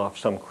might turn off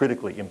some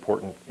critically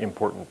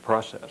important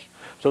process.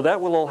 So that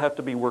will all have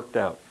to be worked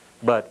out.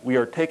 But we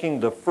are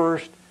taking the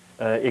first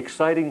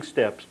exciting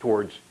steps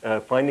towards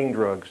finding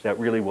drugs that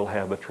really will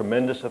have a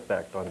tremendous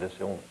effect on this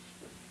illness.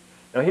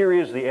 Now here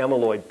is the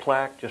amyloid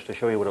plaque, just to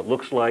show you what it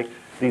looks like.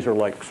 These are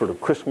like sort of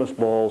Christmas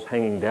balls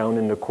hanging down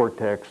in the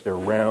cortex. They're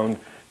round.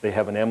 They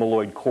have an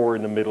amyloid core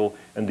in the middle.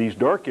 And these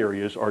dark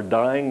areas are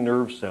dying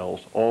nerve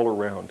cells all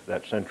around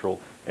that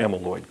central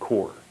amyloid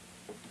core.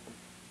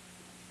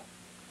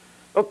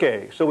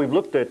 Okay, so we've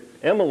looked at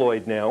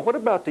amyloid now. What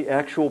about the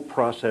actual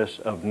process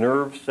of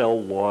nerve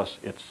cell loss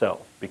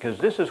itself? Because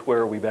this is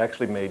where we've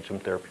actually made some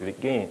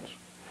therapeutic gains.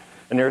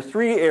 And there are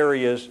three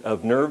areas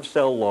of nerve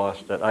cell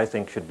loss that I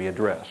think should be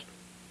addressed.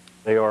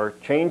 They are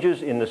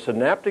changes in the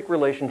synaptic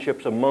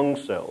relationships among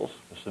cells,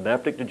 the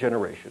synaptic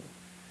degeneration.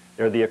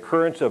 They're the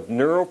occurrence of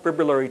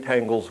neurofibrillary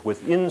tangles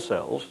within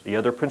cells, the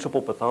other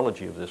principal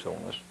pathology of this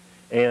illness.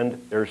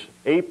 And there's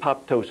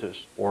apoptosis,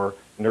 or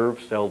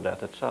nerve cell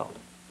death itself.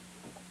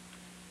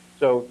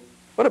 So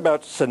what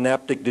about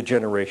synaptic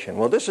degeneration?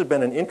 Well, this has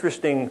been an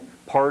interesting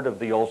part of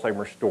the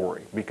Alzheimer's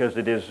story because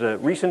it is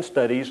recent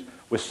studies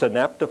with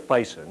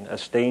synaptophysin, a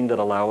stain that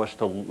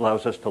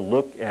allows us to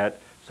look at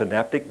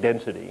synaptic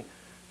density,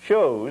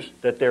 shows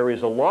that there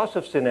is a loss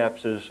of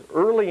synapses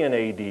early in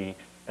AD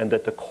and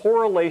that the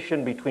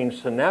correlation between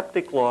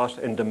synaptic loss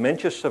and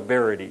dementia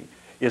severity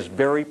is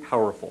very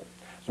powerful.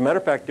 As a matter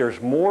of fact,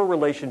 there's more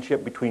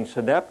relationship between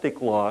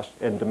synaptic loss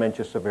and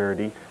dementia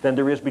severity than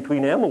there is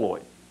between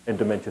amyloid and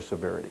dementia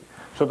severity.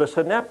 So the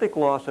synaptic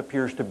loss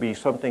appears to be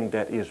something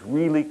that is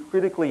really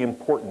critically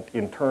important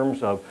in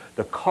terms of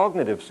the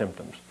cognitive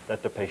symptoms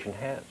that the patient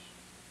has.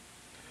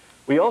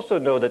 We also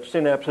know that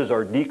synapses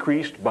are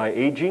decreased by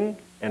aging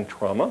and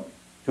trauma,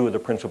 two of the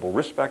principal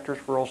risk factors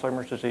for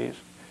Alzheimer's disease,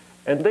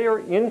 and they are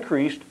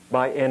increased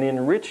by an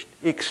enriched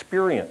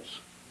experience.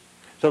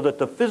 So that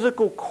the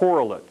physical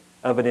correlate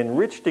of an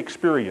enriched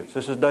experience,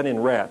 this is done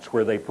in rats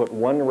where they put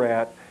one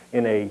rat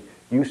in a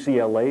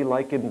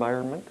UCLA-like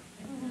environment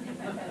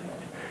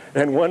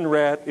and one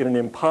rat in an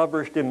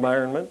impoverished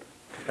environment,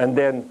 and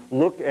then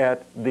look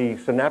at the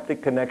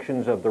synaptic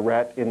connections of the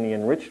rat in the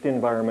enriched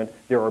environment,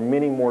 there are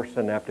many more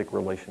synaptic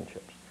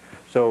relationships.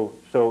 So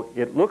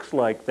it looks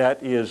like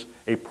that is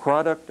a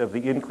product of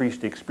the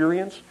increased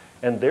experience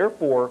and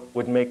therefore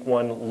would make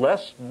one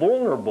less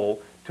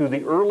vulnerable to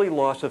the early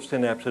loss of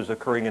synapses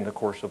occurring in the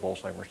course of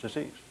Alzheimer's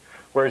disease.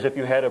 Whereas if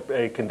you had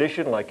a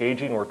condition like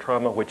aging or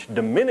trauma which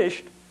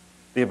diminished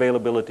the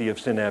availability of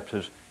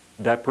synapses,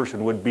 that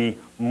person would be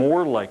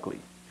more likely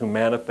to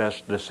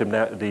manifest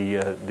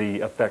the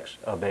effects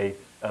of a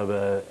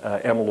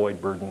amyloid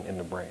burden in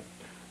the brain.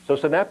 So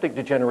synaptic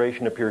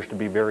degeneration appears to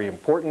be very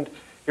important.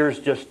 Here's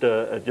just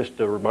to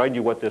remind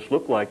you what this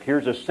looked like.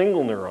 Here's a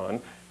single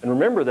neuron. And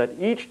remember that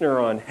each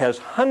neuron has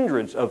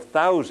hundreds of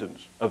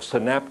thousands of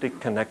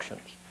synaptic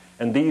connections.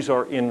 And these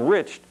are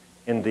enriched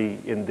in the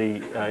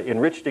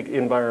enriched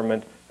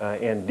environment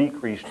and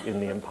decreased in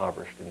the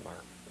impoverished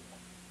environment.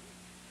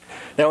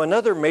 Now,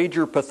 another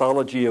major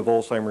pathology of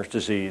Alzheimer's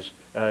disease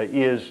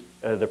is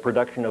the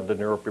production of the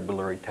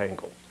neurofibrillary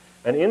tangle.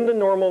 And in the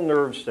normal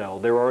nerve cell,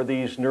 there are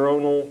these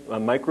neuronal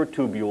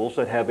microtubules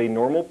that have a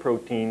normal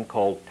protein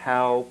called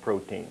tau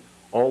protein,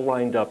 all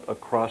lined up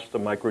across the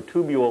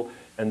microtubule.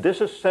 And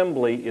this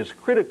assembly is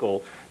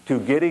critical to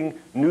getting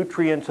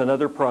nutrients and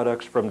other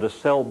products from the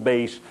cell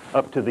base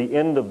up to the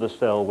end of the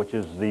cell, which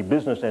is the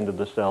business end of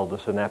the cell, the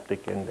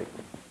synaptic ending.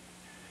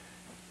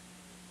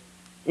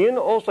 In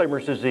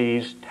Alzheimer's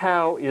disease,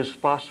 tau is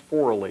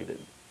phosphorylated.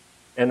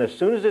 And as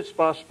soon as it's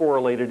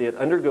phosphorylated, it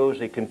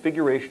undergoes a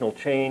configurational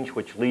change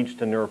which leads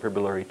to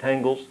neurofibrillary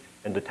tangles,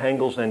 and the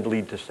tangles then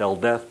lead to cell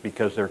death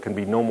because there can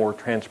be no more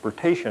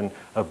transportation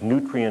of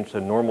nutrients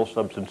and normal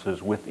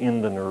substances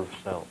within the nerve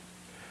cell.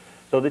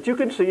 So that you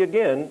can see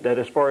again that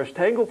as far as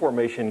tangle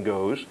formation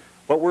goes,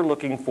 what we're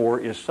looking for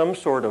is some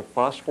sort of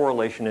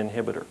phosphorylation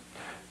inhibitor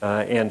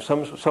and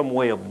some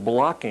way of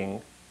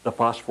blocking the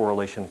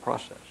phosphorylation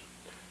process.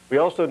 We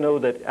also know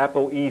that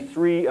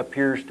ApoE3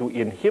 appears to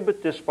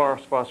inhibit this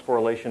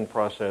phosphorylation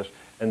process,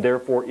 and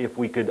therefore if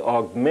we could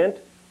augment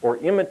or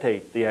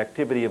imitate the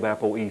activity of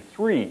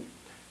ApoE3,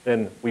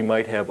 then we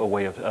might have a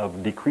way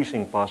of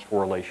decreasing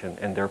phosphorylation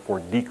and therefore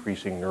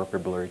decreasing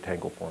neurofibrillary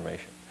tangle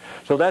formation.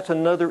 So that's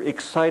another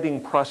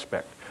exciting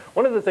prospect.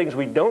 One of the things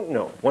we don't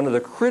know, one of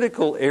the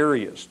critical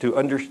areas to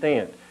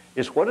understand,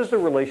 is what is the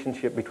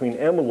relationship between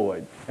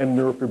amyloid and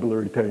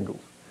neurofibrillary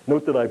tangles.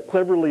 Note that I've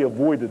cleverly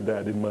avoided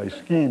that in my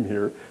scheme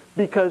here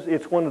because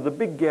it's one of the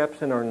big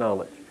gaps in our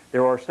knowledge.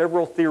 There are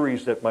several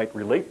theories that might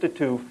relate the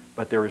two,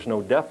 but there is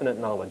no definite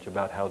knowledge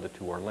about how the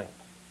two are linked.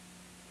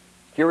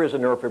 Here is a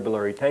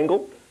neurofibrillary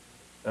tangle.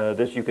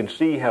 This you can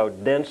see how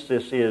dense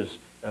this is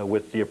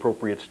with the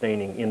appropriate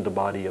staining in the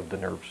body of the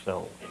nerve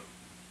cells.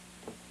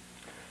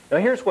 Now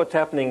here's what's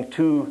happening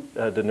to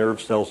the nerve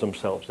cells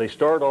themselves. They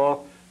start off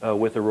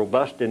with a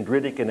robust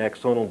dendritic and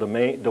axonal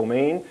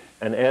domain,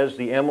 and as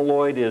the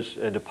amyloid is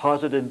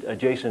deposited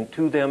adjacent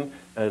to them,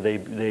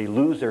 they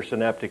lose their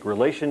synaptic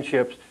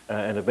relationships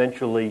and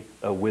eventually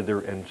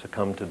wither and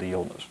succumb to the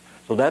illness.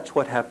 So that's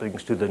what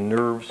happens to the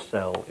nerve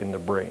cell in the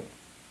brain.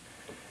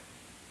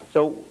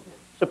 So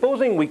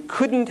supposing we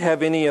couldn't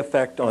have any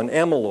effect on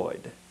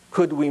amyloid,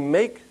 could we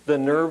make the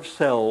nerve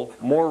cell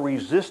more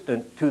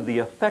resistant to the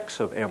effects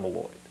of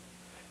amyloid?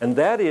 And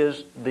that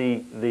is the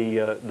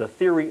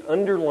theory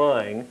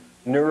underlying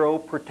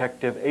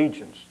neuroprotective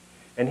agents.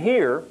 And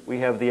here we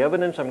have the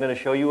evidence I'm going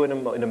to show you in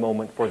a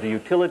moment for the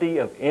utility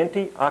of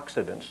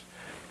antioxidants.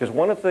 Because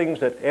one of the things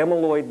that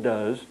amyloid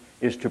does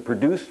is to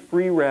produce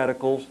free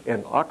radicals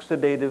and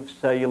oxidative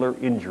cellular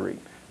injury.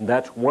 And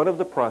that's one of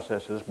the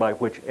processes by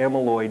which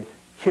amyloid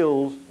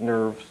kills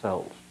nerve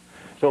cells.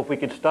 So if we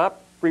could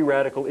stop free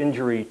radical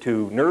injury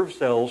to nerve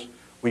cells,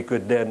 we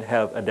could then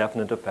have a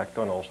definite effect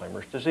on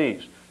Alzheimer's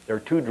disease. There are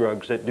 2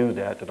 drugs that do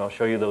that, and I'll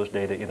show you those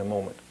data in a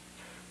moment.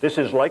 This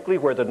is likely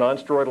where the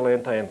nonsteroidal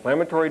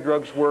anti-inflammatory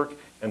drugs work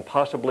and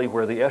possibly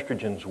where the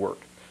estrogens work.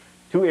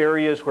 2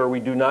 areas where we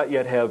do not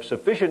yet have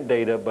sufficient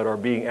data but are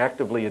being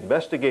actively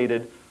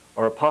investigated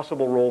are a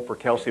possible role for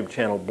calcium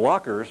channel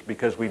blockers,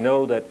 because we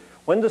know that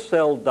when the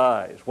cell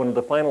dies, one of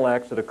the final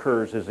acts that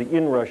occurs is the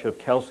inrush of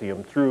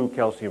calcium through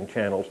calcium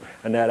channels,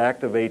 and that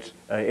activates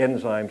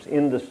enzymes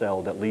in the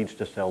cell that leads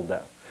to cell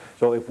death.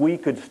 So if we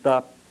could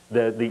stop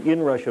the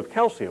inrush of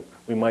calcium,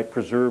 we might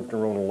preserve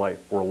neuronal life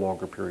for a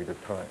longer period of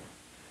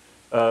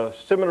time.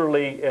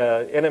 Similarly,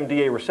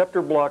 NMDA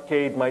receptor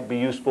blockade might be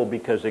useful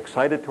because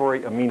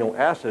excitatory amino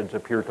acids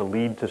appear to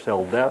lead to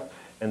cell death,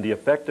 and the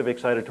effect of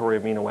excitatory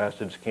amino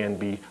acids can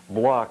be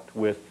blocked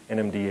with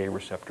NMDA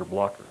receptor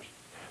blockers.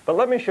 But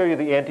let me show you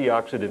the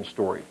antioxidant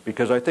story,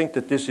 because I think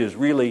that this is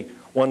really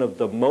one of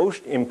the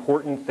most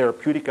important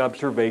therapeutic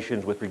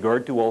observations with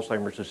regard to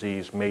Alzheimer's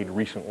disease made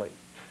recently.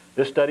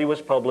 This study was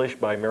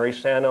published by Mary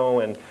Sano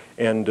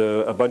and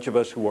a bunch of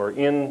us who are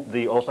in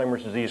the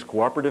Alzheimer's Disease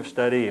Cooperative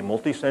Study, a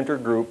multi-center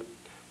group.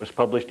 It was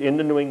published in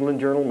the New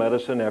England Journal of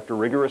Medicine after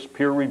rigorous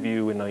peer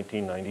review in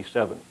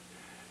 1997.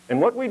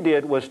 And what we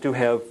did was to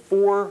have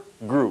 4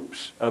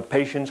 groups of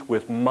patients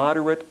with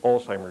moderate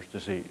Alzheimer's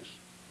disease.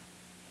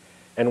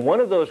 And one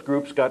of those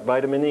groups got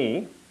vitamin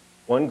E,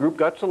 one group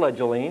got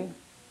selegiline,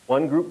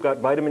 one group got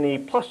vitamin E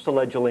plus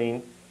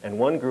selegiline, and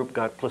one group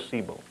got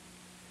placebo.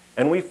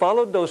 And we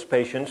followed those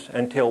patients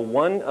until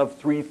one of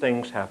 3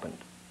 things happened.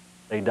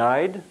 They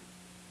died,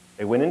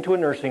 they went into a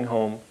nursing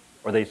home,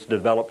 or they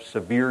developed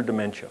severe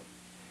dementia.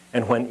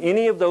 And when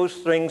any of those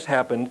things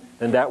happened,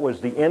 then that was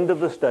the end of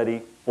the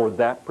study for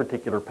that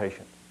particular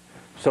patient.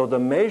 So the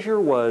measure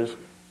was,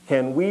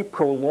 can we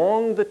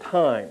prolong the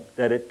time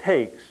that it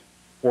takes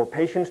for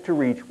patients to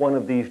reach one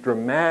of these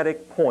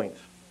dramatic points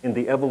in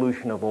the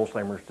evolution of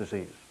Alzheimer's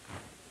disease?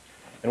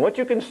 And what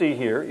you can see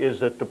here is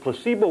that the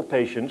placebo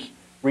patients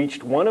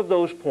reached one of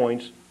those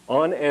points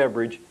on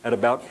average at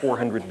about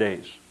 400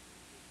 days,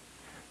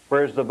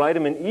 whereas the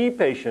vitamin E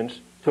patients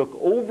took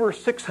over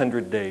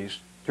 600 days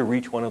to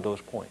reach one of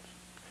those points.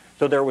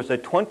 So there was a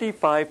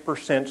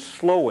 25%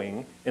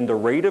 slowing in the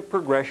rate of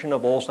progression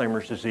of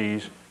Alzheimer's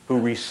disease who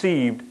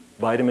received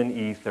vitamin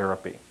E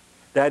therapy.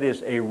 That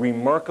is a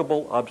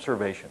remarkable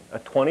observation. A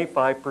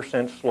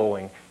 25%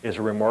 slowing is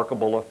a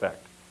remarkable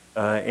effect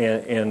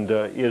and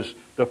is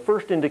the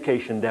first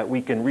indication that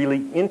we can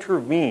really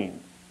intervene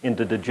in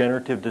the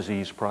degenerative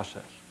disease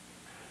process.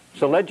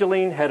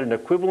 Selegiline had an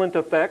equivalent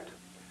effect,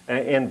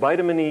 and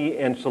vitamin E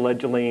and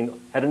selegiline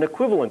had an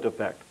equivalent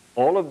effect.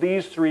 All of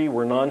these 3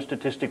 were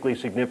non-statistically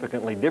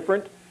significantly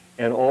different,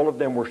 and all of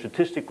them were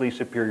statistically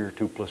superior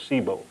to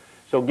placebo.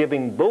 So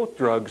giving both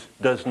drugs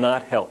does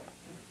not help.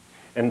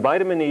 And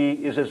vitamin E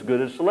is as good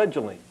as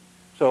selegiline.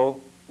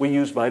 So we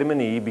use vitamin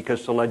E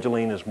because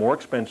selegiline is more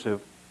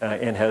expensive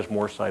and has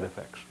more side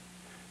effects.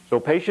 So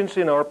patients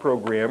in our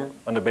program,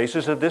 on the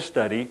basis of this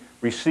study,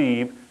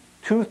 receive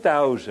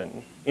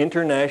 2,000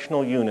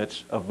 international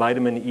units of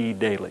vitamin E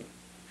daily.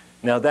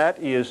 Now that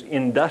is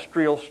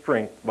industrial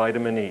strength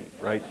vitamin E,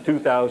 right?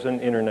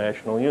 2,000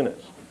 international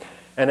units.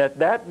 And at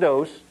that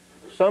dose,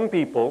 some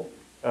people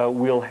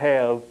will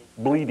have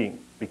bleeding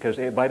because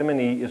vitamin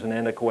E is an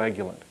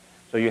anticoagulant.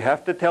 So you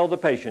have to tell the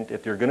patient,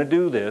 if they're going to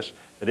do this,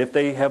 that if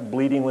they have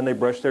bleeding when they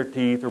brush their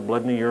teeth or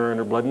blood in the urine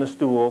or blood in the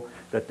stool,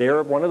 that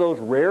they're one of those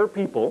rare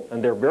people,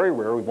 and they're very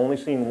rare, we've only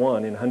seen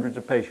one in hundreds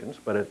of patients,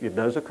 but it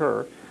does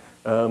occur,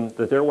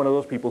 that they're one of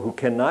those people who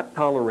cannot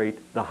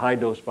tolerate the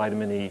high-dose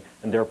vitamin E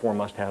and therefore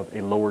must have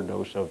a lower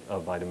dose of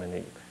vitamin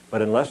E.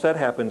 But unless that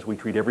happens, we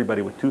treat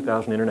everybody with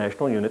 2,000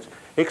 international units,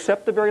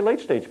 except the very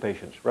late-stage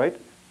patients, right?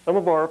 Some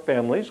of our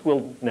families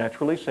will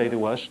naturally say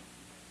to us,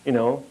 you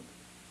know,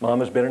 Mom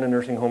has been in a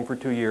nursing home for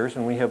 2 years,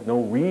 and we have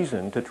no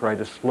reason to try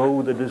to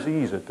slow the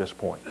disease at this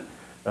point.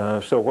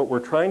 So what we're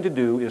trying to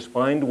do is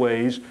find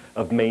ways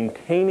of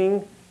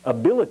maintaining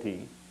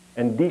ability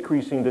and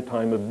decreasing the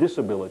time of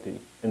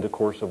disability in the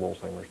course of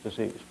Alzheimer's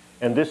disease.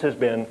 And this has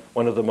been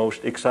one of the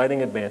most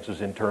exciting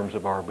advances in terms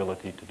of our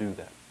ability to do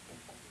that.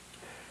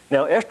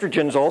 Now,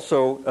 estrogens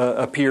also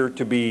appear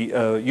to be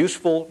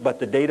useful, but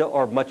the data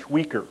are much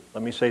weaker.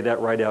 Let me say that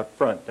right out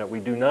front, that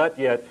we do not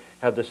yet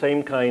have the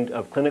same kind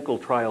of clinical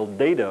trial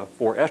data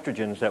for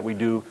estrogens that we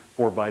do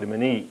for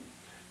vitamin E.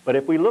 But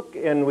if we look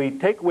and we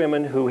take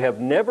women who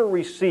have never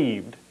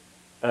received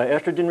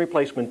estrogen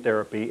replacement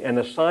therapy and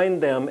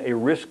assign them a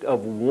risk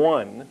of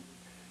 1,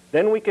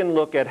 then we can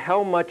look at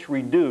how much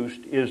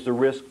reduced is the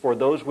risk for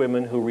those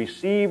women who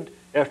received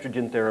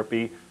estrogen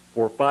therapy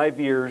for 5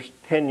 years,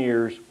 10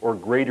 years, or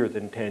greater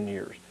than 10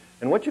 years.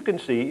 And what you can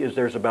see is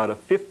there's about a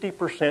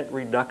 50%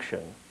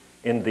 reduction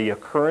in the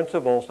occurrence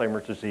of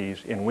Alzheimer's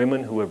disease in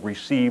women who have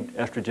received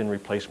estrogen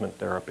replacement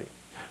therapy.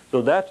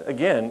 So that,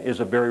 again, is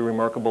a very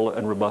remarkable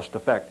and robust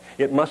effect.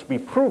 It must be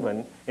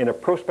proven in a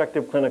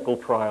prospective clinical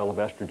trial of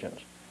estrogens.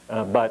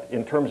 But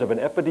in terms of an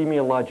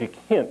epidemiologic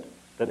hint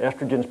that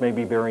estrogens may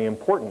be very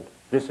important,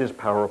 this is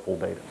powerful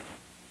data.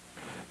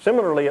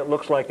 Similarly, it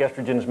looks like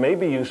estrogens may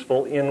be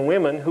useful in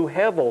women who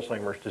have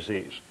Alzheimer's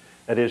disease.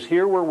 That is,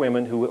 here were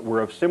women who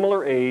were of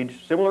similar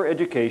age, similar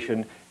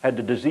education, had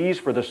the disease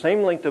for the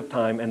same length of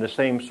time and the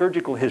same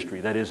surgical history.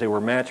 That is, they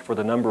were matched for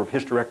the number of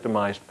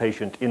hysterectomized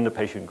patients in the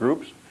patient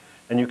groups.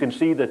 And you can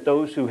see that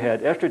those who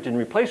had estrogen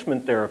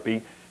replacement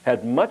therapy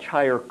had much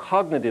higher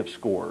cognitive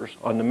scores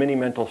on the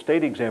mini-mental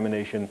state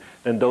examination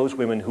than those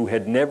women who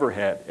had never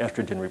had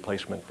estrogen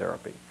replacement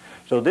therapy.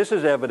 So this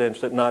is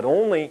evidence that not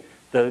only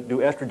do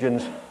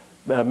estrogens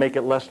make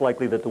it less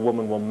likely that the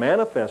woman will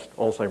manifest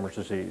Alzheimer's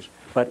disease,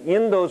 but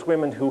in those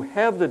women who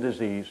have the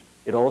disease,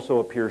 it also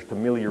appears to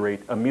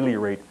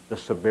ameliorate the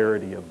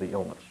severity of the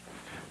illness.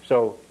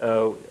 So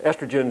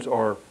estrogens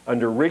are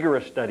under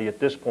rigorous study at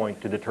this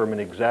point to determine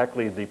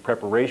exactly the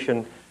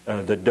preparation,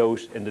 the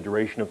dose, and the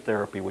duration of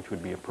therapy which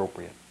would be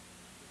appropriate.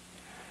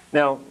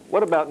 Now,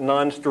 what about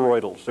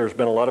non-steroidals? There's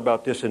been a lot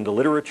about this in the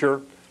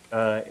literature,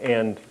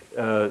 and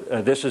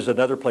this is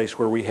another place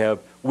where we have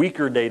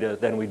weaker data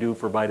than we do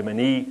for vitamin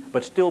E,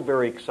 but still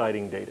very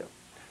exciting data.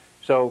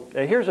 So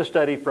here's a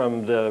study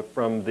from the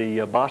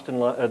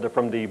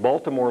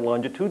Baltimore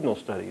longitudinal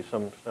study,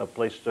 some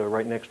place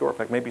right next door. In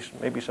fact,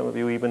 maybe some of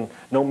you even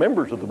know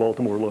members of the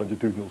Baltimore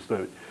longitudinal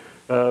study.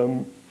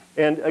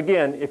 And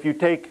again, if you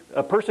take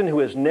a person who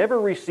has never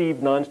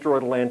received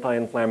nonsteroidal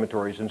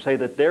anti-inflammatories and say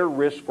that their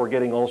risk for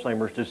getting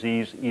Alzheimer's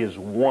disease is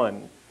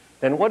 1,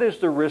 then what is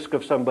the risk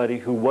of somebody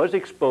who was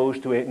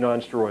exposed to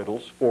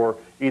nonsteroidals for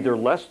either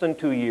less than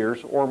 2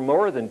 years or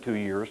more than 2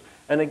 years?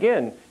 And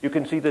again, you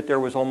can see that there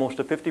was almost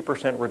a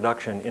 50%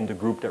 reduction in the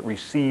group that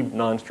received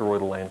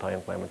nonsteroidal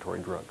anti-inflammatory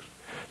drugs.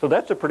 So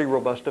that's a pretty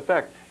robust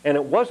effect. And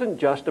it wasn't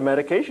just a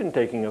medication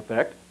taking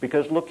effect,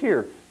 because look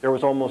here, there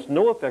was almost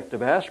no effect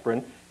of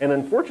aspirin, and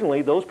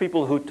unfortunately those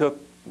people who took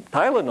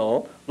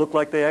Tylenol looked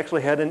like they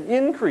actually had an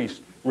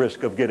increased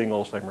risk of getting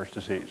Alzheimer's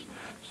disease.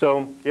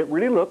 So it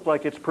really looked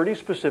like it's pretty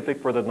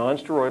specific for the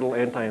nonsteroidal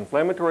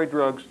anti-inflammatory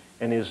drugs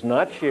and is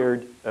not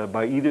shared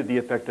by either the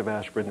effect of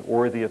aspirin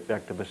or the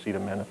effect of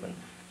acetaminophen.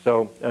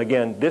 So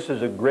again, this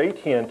is a great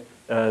hint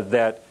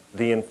that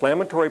the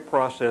inflammatory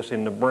process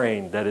in the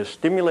brain that is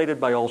stimulated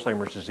by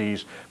Alzheimer's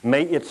disease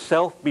may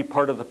itself be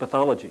part of the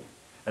pathology.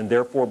 And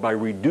therefore, by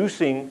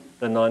reducing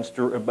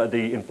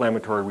the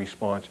inflammatory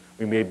response,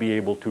 we may be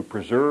able to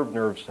preserve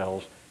nerve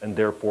cells and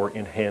therefore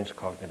enhance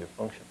cognitive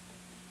function.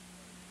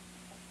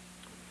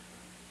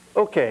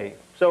 Okay,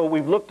 so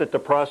we've looked at the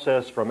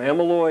process from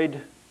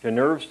amyloid to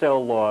nerve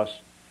cell loss.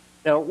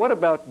 Now, what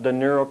about the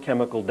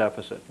neurochemical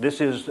deficit?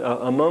 This is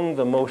among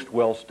the most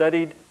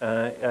well-studied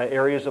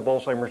areas of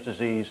Alzheimer's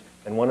disease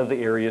and one of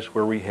the areas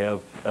where we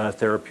have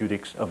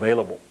therapeutics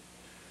available.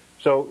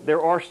 So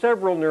there are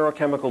several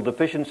neurochemical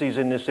deficiencies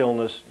in this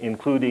illness,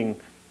 including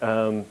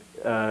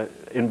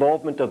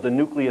involvement of the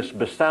nucleus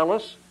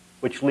basalis,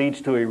 which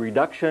leads to a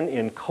reduction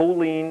in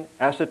choline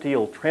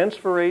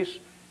acetyltransferase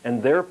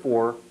and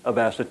therefore of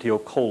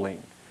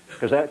acetylcholine.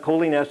 Because that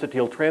choline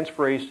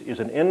acetyltransferase is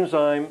an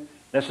enzyme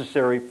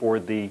necessary for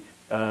the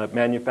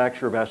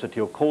manufacture of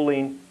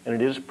acetylcholine, and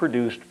it is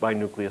produced by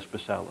nucleus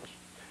basalis.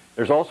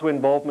 There's also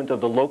involvement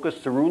of the locus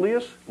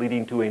ceruleus,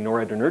 leading to a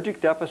noradrenergic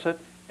deficit,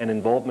 and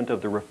involvement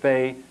of the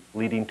raphe,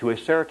 leading to a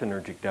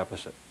serotonergic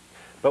deficit.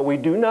 But we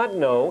do not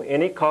know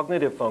any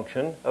cognitive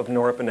function of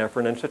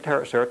norepinephrine and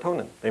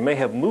serotonin. They may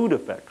have mood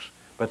effects,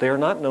 but they are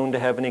not known to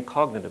have any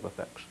cognitive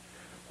effects.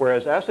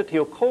 Whereas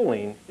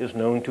acetylcholine is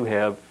known to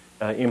have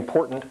an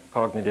important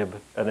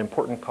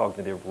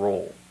cognitive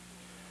role.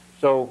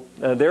 So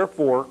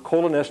therefore,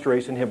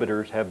 cholinesterase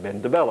inhibitors have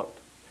been developed.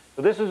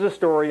 So this is a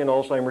story in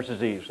Alzheimer's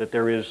disease, that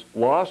there is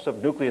loss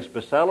of nucleus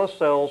basalis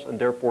cells and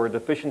therefore a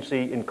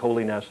deficiency in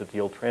choline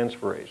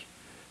acetyltransferase.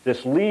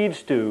 This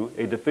leads to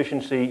a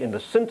deficiency in the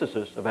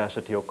synthesis of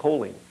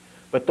acetylcholine.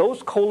 But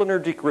those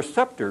cholinergic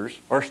receptors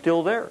are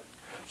still there.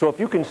 So if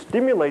you can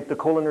stimulate the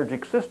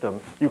cholinergic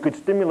system, you could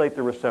stimulate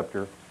the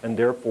receptor and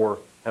therefore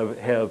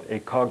have a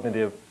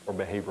cognitive or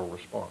behavioral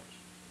response.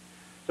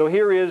 So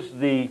here is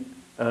the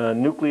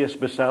nucleus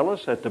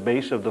basalis at the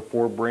base of the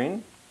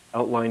forebrain,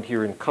 outlined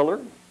here in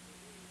color.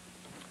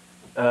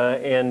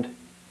 And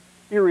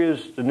here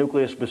is the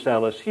nucleus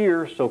basalis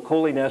here, so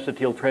choline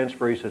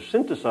acetyltransferase is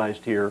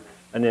synthesized here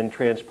and then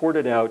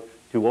transported out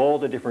to all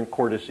the different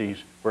cortices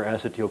where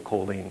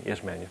acetylcholine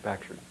is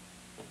manufactured.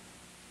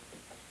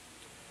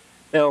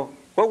 Now,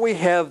 what we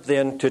have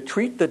then to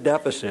treat the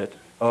deficit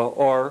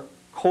are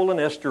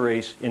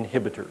cholinesterase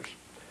inhibitors.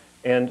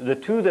 And the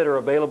two that are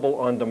available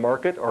on the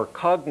market are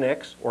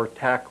Cognex, or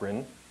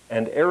Tacrin,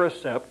 and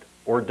Aricept,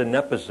 or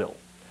donepezil.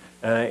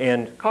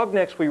 And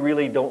Cognex we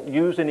really don't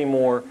use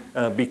anymore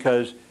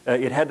because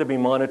it had to be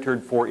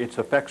monitored for its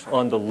effects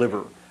on the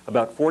liver.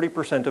 About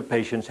 40% of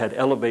patients had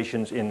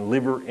elevations in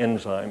liver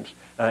enzymes,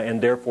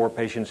 and therefore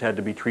patients had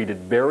to be treated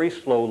very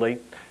slowly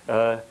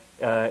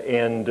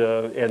and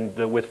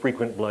with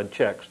frequent blood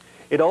checks.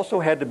 It also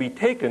had to be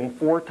taken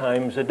 4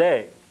 times a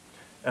day.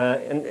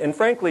 And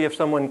frankly, if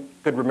someone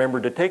could remember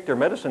to take their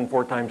medicine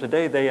 4 times a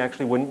day, they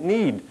actually wouldn't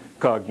need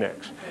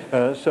Cognex.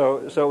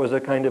 So it was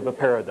a kind of a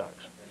paradox.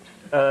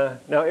 Now,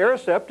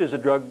 Aricept is a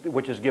drug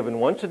which is given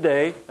once a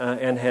day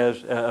and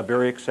has a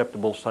very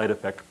acceptable side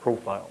effect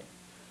profile.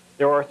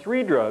 There are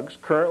 3 drugs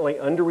currently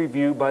under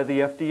review by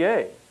the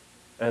FDA.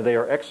 They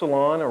are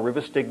Exelon or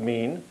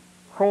rivastigmine,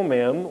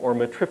 Promem or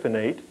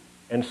metryphenate,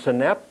 and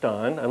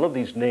Synapton. I love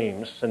these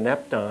names,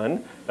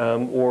 Synapton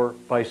or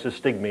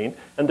visostigmine.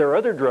 And there are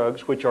other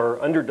drugs which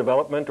are under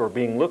development or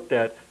being looked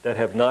at that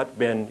have not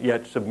been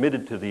yet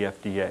submitted to the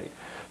FDA.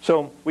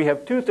 So we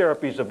have 2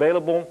 therapies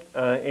available,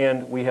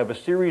 and we have a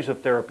series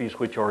of therapies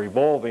which are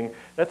evolving. And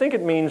I think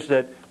it means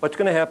that what's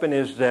going to happen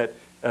is that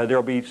there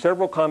will be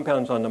several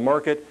compounds on the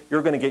market.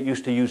 You're going to get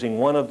used to using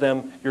one of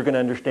them. You're going to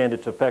understand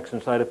its effects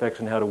and side effects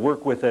and how to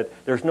work with it.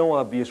 There's no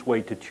obvious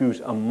way to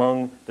choose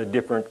among the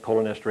different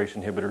cholinesterase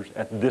inhibitors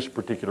at this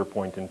particular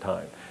point in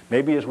time.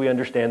 Maybe as we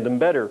understand them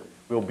better,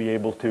 we'll be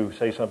able to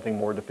say something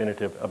more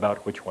definitive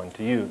about which one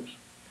to use.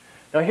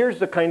 Now here's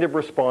the kind of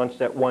response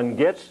that one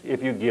gets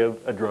if you give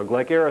a drug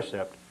like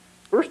Aricept.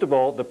 First of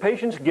all, the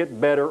patients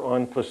get better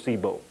on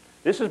placebo.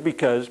 This is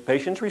because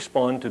patients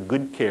respond to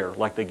good care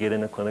like they get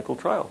in a clinical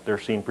trial. They're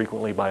seen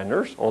frequently by a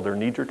nurse, all their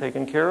needs are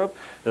taken care of,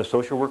 the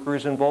social worker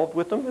is involved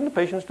with them, and the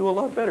patients do a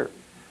lot better.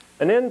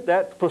 And then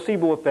that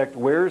placebo effect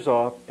wears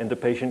off and the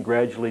patient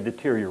gradually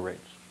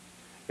deteriorates.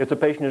 If the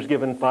patient is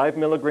given 5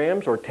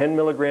 milligrams or 10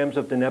 milligrams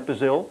of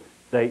donepezil,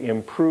 they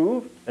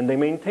improve, and they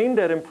maintain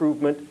that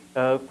improvement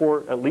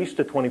for at least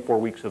the 24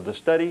 weeks of the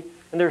study,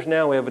 and there's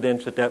now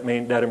evidence that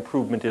that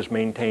improvement is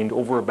maintained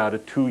over about a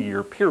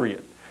 2-year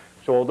period.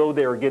 So although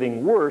they are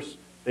getting worse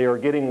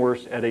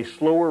at a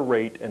slower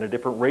rate and a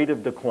different rate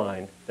of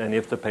decline than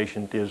if the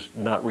patient is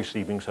not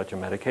receiving such a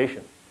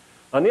medication.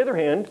 On the other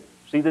hand,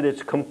 see that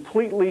it's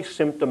completely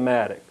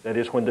symptomatic. That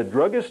is, when the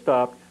drug is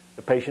stopped,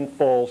 the patient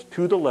falls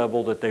to the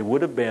level that they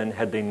would have been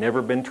had they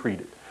never been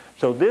treated.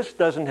 So this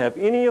doesn't have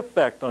any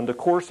effect on the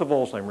course of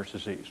Alzheimer's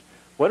disease.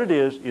 What it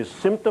is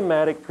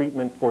symptomatic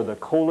treatment for the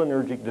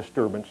cholinergic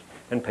disturbance,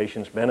 and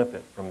patients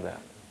benefit from that.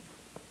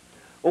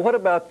 Well, what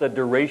about the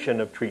duration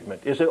of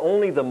treatment? Is it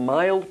only the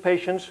mild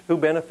patients who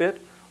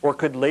benefit, or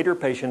could later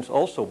patients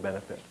also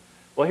benefit?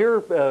 Well, here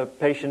are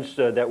patients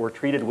that were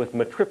treated with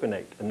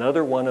metryphenate,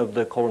 another one of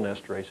the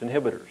cholinesterase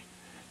inhibitors.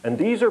 And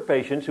these are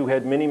patients who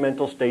had many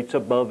mental states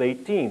above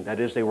 18. That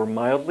is, they were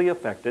mildly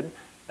affected.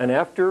 And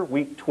after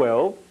week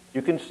 12,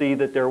 you can see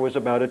that there was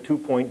about a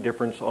 2-point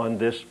difference on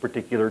this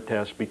particular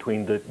test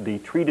between the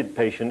treated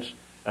patients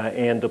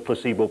and the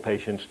placebo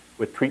patients,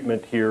 with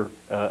treatment here,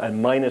 a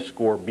minus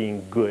score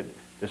being good.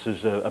 This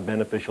is a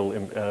beneficial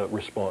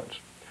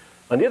response.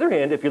 On the other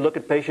hand, if you look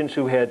at patients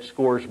who had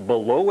scores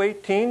below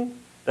 18,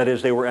 that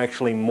is, they were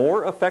actually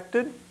more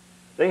affected,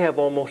 they have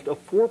almost a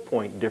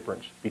 4-point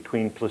difference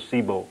between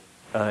placebo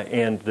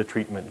and the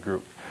treatment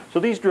group.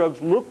 So these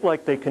drugs look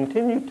like they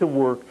continue to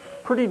work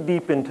pretty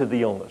deep into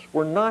the illness.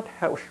 We're not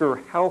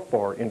sure how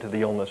far into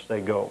the illness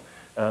they go,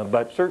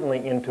 but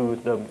certainly into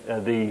the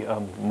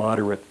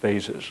moderate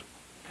phases.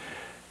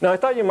 Now, I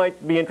thought you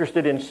might be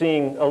interested in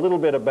seeing a little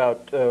bit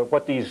about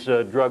what these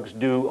drugs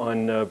do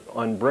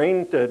on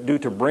brain, due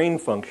to brain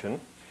function.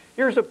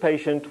 Here's a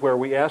patient where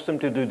we asked them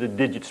to do the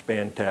digit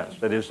span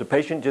test. That is, the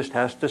patient just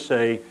has to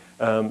say,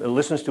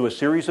 listens to a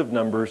series of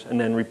numbers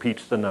and then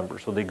repeats the number.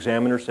 So the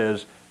examiner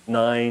says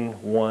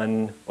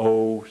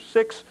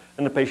 9106,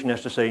 and the patient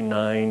has to say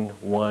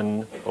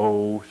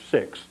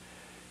 9106.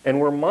 And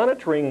we're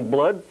monitoring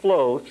blood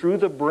flow through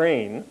the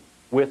brain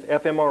with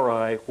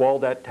fMRI while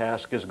that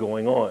task is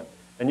going on.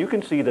 And you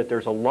can see that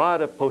there's a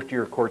lot of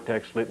posterior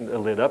cortex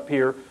lit up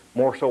here,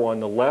 more so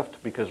on the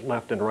left because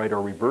left and right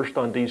are reversed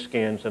on these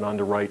scans, and on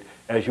the right,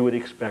 as you would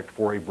expect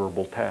for a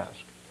verbal task.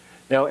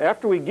 Now,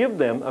 after we give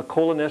them a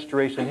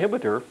cholinesterase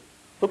inhibitor,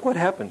 look what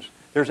happens.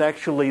 There's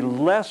actually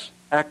less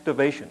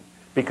activation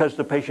because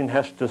the patient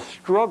has to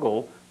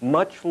struggle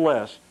much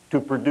less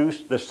to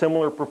produce the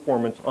similar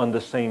performance on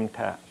the same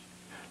task.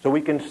 So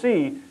we can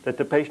see that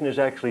the patient is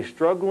actually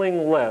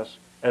struggling less,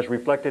 as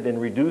reflected in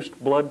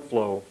reduced blood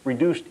flow,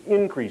 reduced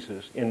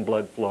increases in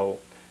blood flow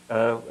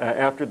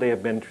after they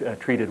have been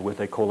treated with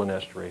a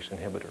cholinesterase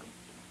inhibitor.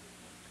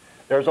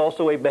 There's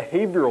also a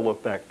behavioral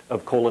effect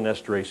of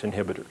cholinesterase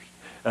inhibitors.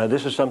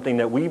 This is something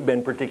that we've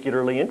been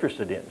particularly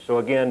interested in. So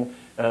again,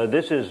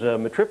 this is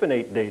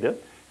metryphenate data,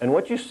 and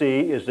what you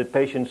see is that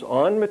patients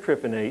on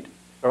metryphenate,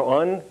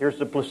 here's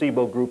the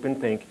placebo group in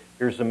pink,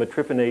 here's the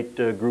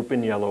metryphenate group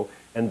in yellow,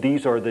 and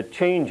these are the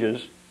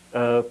changes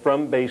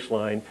from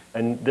baseline,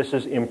 and this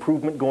is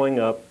improvement going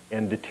up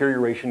and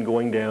deterioration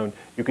going down.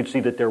 You can see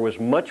that there was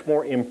much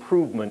more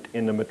improvement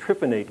in the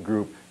metryphenate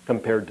group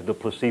compared to the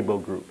placebo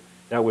group.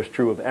 That was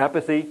true of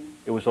apathy.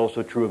 It was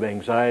also true of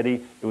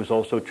anxiety. It was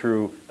also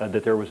true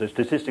that there was a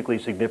statistically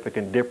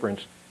significant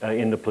difference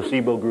in the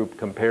placebo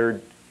group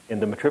in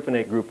the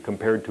metryphenate group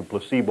compared to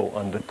placebo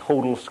on the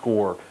total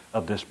score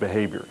of this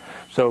behavior.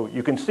 So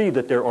you can see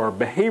that there are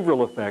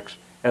behavioral effects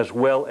as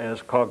well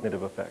as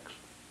cognitive effects.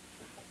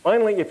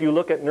 Finally, if you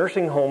look at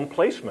nursing home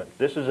placement,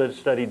 this is a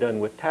study done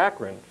with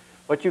Tacrin,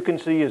 what you can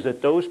see is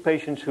that those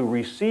patients who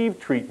receive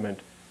treatment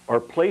are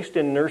placed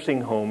in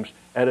nursing homes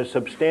at a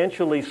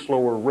substantially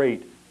slower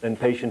rate than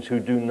patients who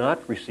do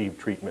not receive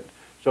treatment.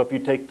 So if you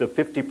take the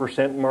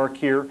 50% mark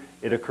here,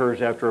 it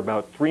occurs after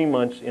about 3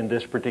 months in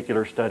this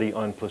particular study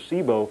on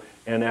placebo,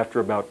 and after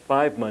about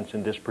 5 months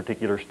in this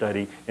particular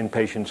study in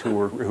patients who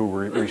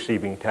were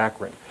receiving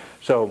Tacrin.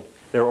 So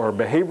there are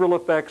behavioral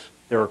effects,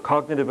 there are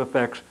cognitive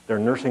effects, there are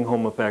nursing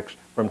home effects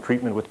from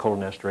treatment with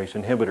cholinesterase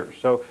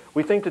inhibitors. So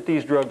we think that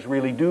these drugs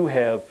really do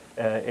have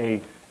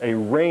a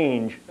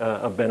range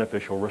of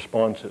beneficial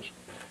responses.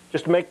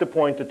 Just to make the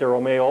point that there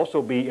may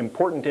also be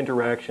important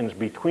interactions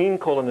between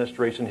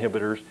cholinesterase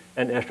inhibitors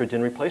and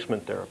estrogen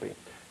replacement therapy.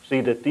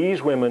 See that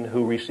these women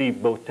who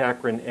received both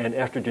Tacrin and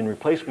estrogen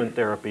replacement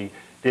therapy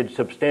did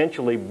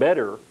substantially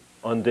better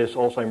on this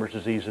Alzheimer's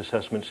disease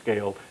assessment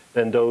scale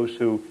than those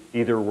who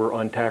either were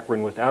on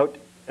Tacrin without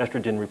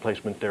estrogen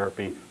replacement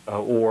therapy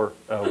or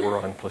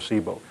were on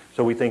placebo.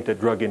 So we think that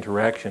drug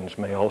interactions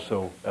may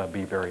also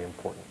be very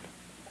important.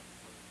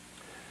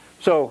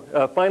 So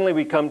finally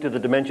we come to the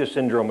dementia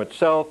syndrome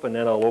itself, and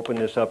then I'll open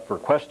this up for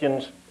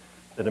questions.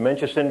 The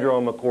dementia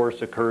syndrome, of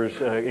course,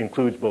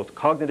 includes both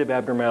cognitive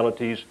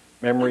abnormalities,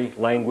 memory,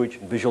 language,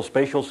 and visual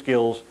spatial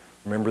skills.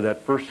 Remember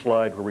that first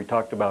slide where we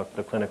talked about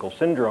the clinical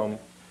syndrome.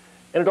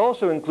 And it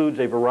also includes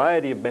a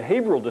variety of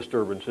behavioral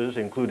disturbances,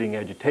 including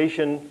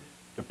agitation,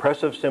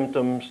 depressive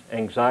symptoms,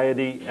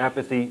 anxiety,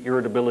 apathy,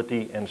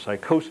 irritability, and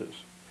psychosis,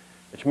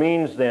 which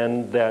means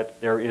then that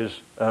there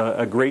is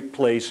a great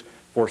place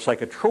for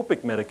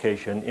psychotropic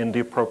medication in the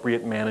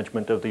appropriate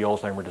management of the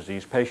Alzheimer's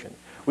disease patient.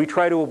 We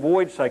try to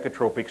avoid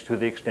psychotropics to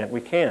the extent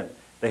we can.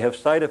 They have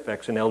side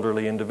effects in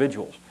elderly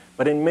individuals.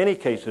 But in many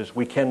cases,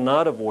 we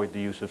cannot avoid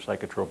the use of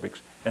psychotropics,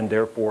 and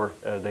therefore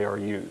they are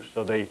used.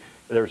 So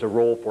there's a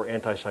role for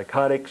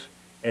antipsychotics,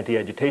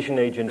 anti-agitation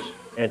agents,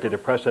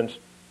 antidepressants,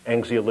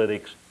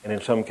 anxiolytics, and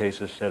in some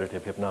cases,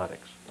 sedative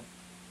hypnotics.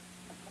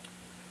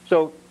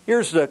 So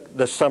here's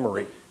the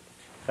summary.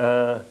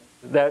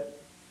 That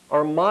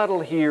our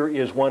model here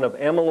is one of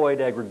amyloid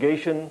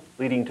aggregation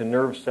leading to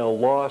nerve cell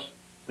loss,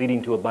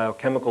 leading to a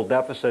biochemical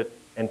deficit,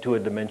 and to a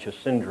dementia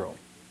syndrome.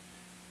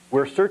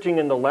 We're searching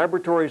in the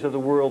laboratories of the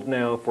world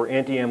now for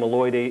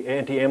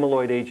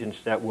anti-amyloid agents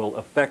that will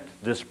affect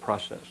this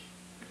process.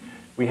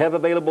 We have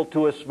available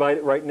to us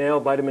right now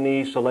vitamin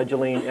E,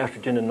 selegiline,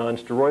 estrogen, and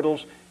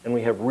nonsteroidals, and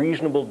we have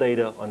reasonable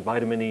data on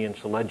vitamin E and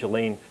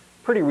selegiline,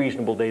 pretty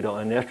reasonable data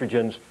on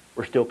estrogens.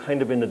 We're still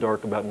kind of in the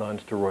dark about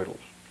nonsteroidals.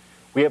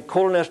 We have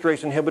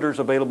cholinesterase inhibitors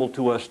available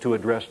to us to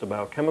address the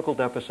biochemical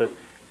deficit,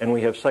 and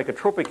we have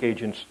psychotropic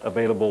agents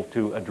available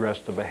to address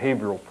the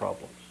behavioral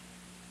problems.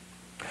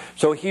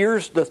 So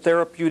here's the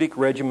therapeutic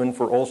regimen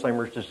for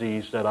Alzheimer's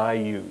disease that I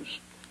use.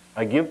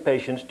 I give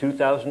patients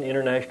 2,000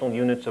 international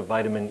units of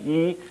vitamin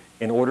E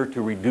in order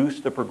to reduce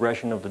the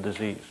progression of the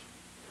disease.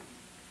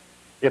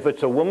 If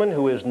it's a woman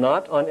who is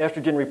not on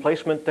estrogen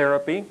replacement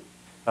therapy,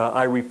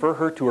 I refer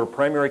her to her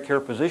primary care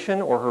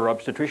physician or her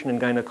obstetrician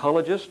and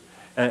gynecologist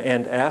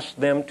and ask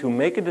them to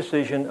make a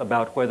decision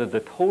about whether the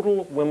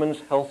total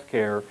women's health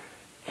care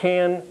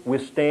can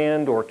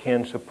withstand or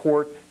can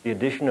support the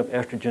addition of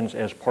estrogens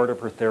as part of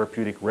her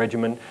therapeutic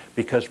regimen,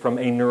 because from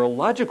a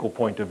neurological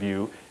point of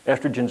view,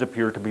 estrogens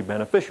appear to be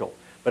beneficial.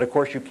 But of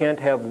course, you can't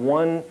have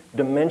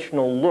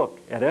one-dimensional look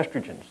at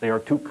estrogens. They are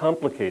too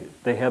complicated.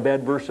 They have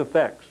adverse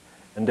effects.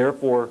 And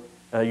therefore,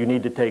 you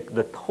need to take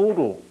the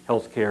total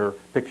health care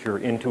picture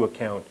into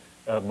account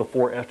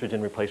before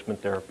estrogen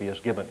replacement therapy is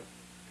given.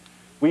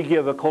 We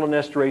give a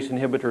cholinesterase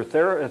inhibitor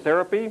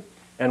therapy,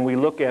 and we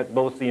look at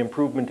both the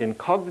improvement in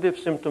cognitive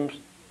symptoms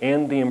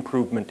and the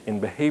improvement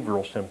in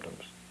behavioral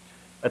symptoms.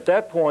 At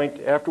that point,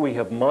 after we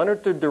have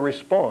monitored the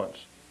response,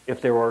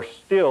 if there are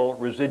still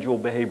residual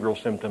behavioral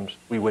symptoms,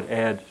 we would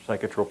add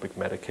psychotropic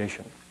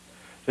medication.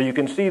 So you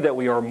can see that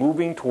we are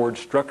moving towards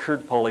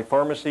structured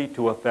polypharmacy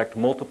to affect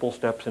multiple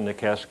steps in the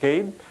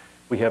cascade.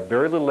 We have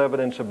very little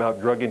evidence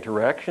about drug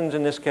interactions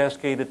in this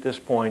cascade at this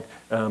point,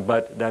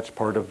 but that's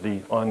part of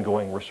the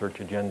ongoing research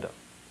agenda.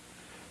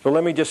 So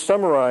let me just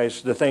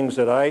summarize the things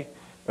that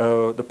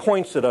the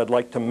points that I'd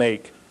like to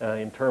make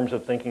in terms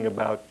of thinking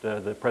about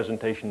the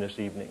presentation this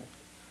evening.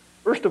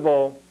 First of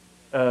all,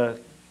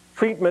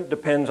 treatment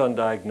depends on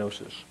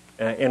diagnosis.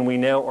 And we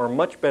now are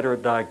much better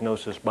at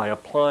diagnosis by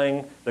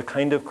applying the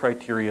kind of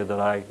criteria that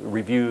I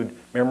reviewed: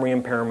 memory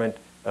impairment,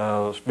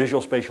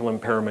 visual spatial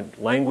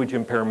impairment, language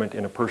impairment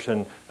in a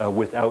person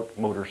without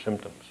motor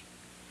symptoms.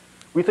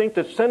 We think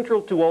that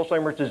central to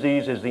Alzheimer's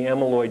disease is the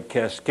amyloid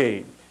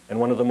cascade. And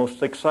one of the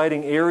most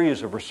exciting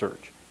areas of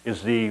research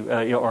is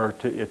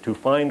to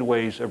find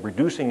ways of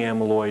reducing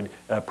amyloid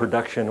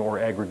production or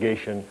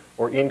aggregation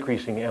or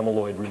increasing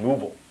amyloid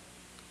removal.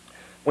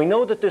 We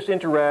know that this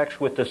interacts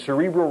with the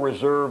cerebral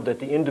reserve that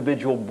the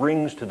individual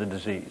brings to the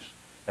disease.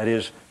 That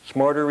is,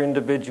 smarter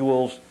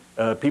individuals,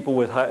 people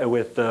with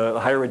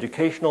higher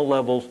educational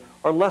levels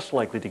are less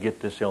likely to get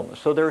this illness.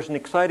 So there's an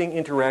exciting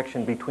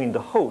interaction between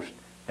the host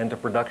and the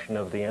production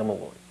of the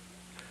amyloid.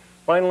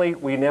 Finally,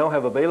 we now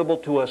have available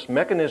to us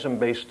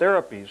mechanism-based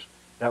therapies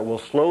that will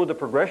slow the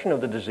progression of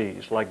the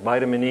disease, like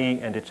vitamin E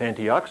and its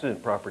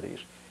antioxidant properties,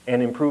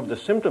 and improve the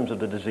symptoms of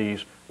the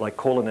disease, like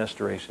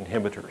cholinesterase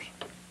inhibitors.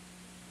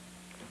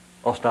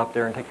 I'll stop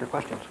there and take your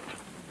questions.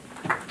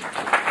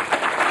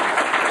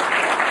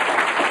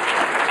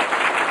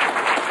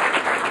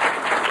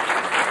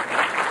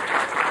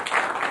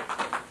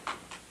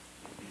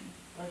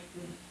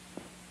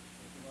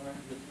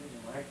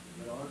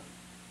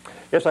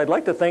 Yes, I'd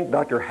like to thank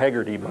Dr.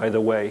 Haggerty, by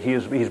the way.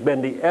 He's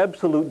been the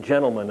absolute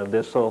gentleman of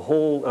this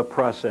whole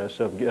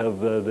process of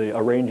the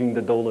arranging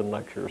the Dolan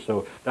lecture.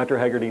 So, Dr.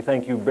 Haggerty,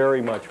 thank you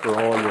very much for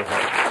all your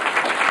help.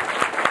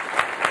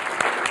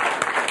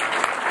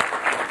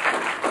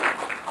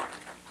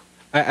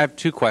 I have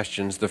two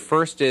questions. The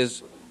first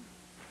is,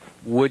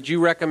 would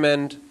you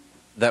recommend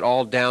that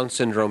all Down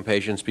syndrome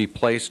patients be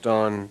placed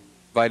on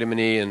vitamin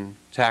E and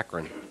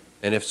saccharin?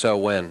 And if so,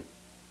 when?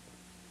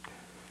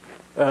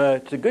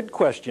 It's a good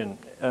question.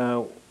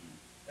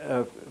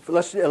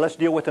 Let's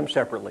deal with them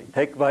separately.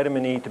 Take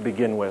vitamin E to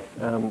begin with.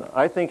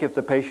 I think if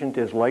the patient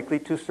is likely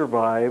to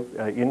survive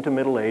into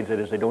middle age, that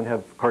is, they don't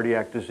have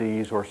cardiac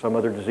disease or some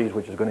other disease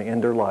which is going to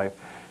end their life,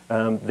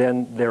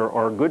 then there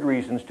are good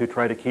reasons to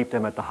try to keep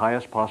them at the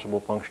highest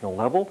possible functional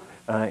level.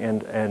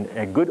 And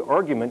a good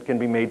argument can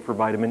be made for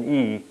vitamin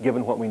E,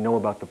 given what we know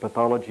about the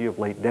pathology of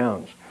late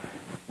Downs.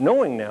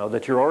 Knowing now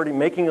that you're already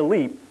making a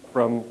leap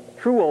from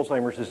true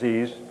Alzheimer's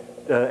disease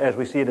as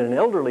we see it in an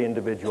elderly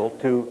individual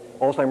to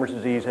Alzheimer's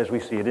disease as we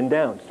see it in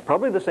Downs. It's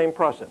probably the same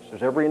process.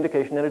 There's every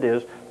indication that it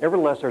is.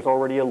 Nevertheless, there's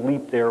already a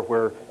leap there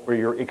where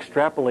you're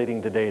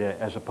extrapolating the data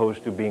as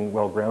opposed to being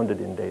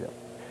well-grounded in data.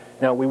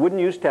 Now, we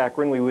wouldn't use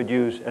saccharin. We would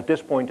use, at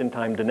this point in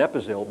time,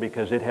 donepezil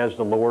because it has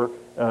no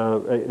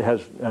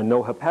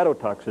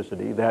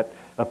hepatotoxicity. That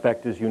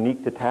effect is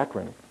unique to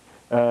saccharin.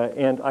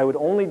 And I would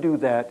only do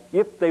that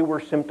if they were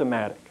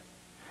symptomatic,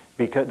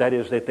 because that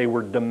is, that they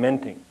were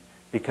dementing.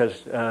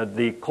 Because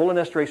the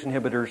cholinesterase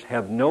inhibitors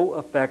have no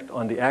effect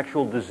on the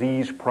actual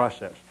disease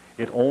process.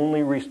 They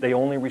only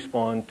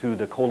respond to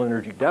the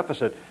cholinergic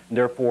deficit, and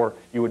therefore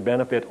you would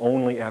benefit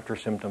only after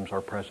symptoms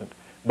are present.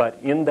 But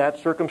in that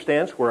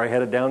circumstance where I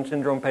had a Down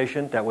syndrome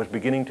patient that was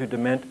beginning to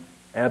dement,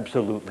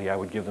 absolutely I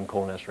would give them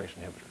cholinesterase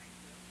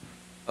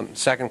inhibitors.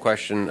 Second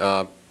question,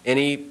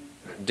 any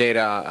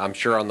data, I'm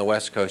sure on the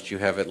West Coast you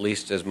have at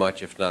least as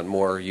much, if not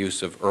more,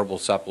 use of herbal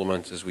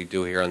supplements as we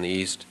do here on the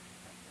East.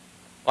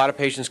 A lot of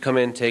patients come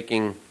in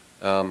taking,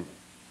 I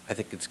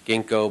think it's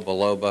ginkgo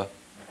biloba.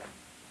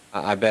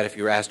 I bet if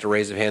you were asked to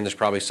raise a hand, there's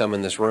probably some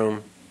in this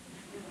room.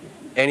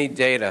 Any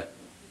data?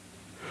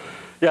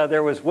 Yeah,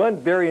 there was one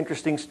very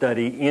interesting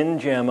study in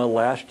JAMA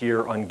last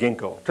year on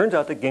ginkgo. Turns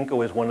out that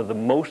ginkgo is one of the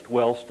most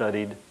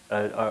well-studied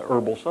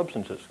herbal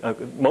substances.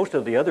 Most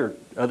of the other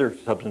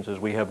substances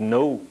we have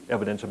no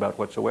evidence about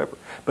whatsoever.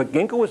 But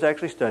ginkgo was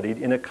actually studied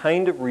in a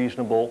kind of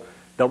reasonable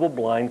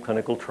double-blind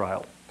clinical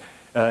trial.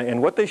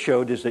 And what they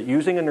showed is that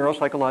using a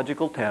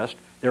neuropsychological test,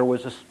 there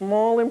was a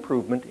small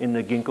improvement in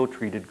the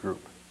ginkgo-treated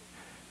group.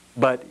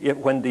 But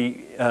when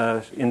the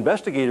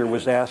investigator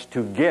was asked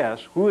to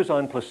guess who is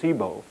on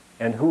placebo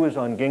and who is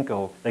on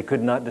ginkgo, they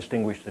could not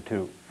distinguish the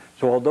two.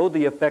 So although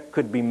the effect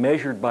could be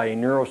measured by a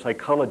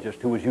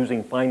neuropsychologist who was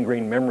using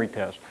fine-grained memory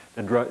tests,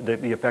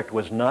 the effect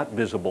was not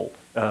visible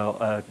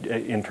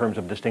in terms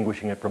of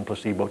distinguishing it from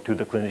placebo to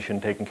the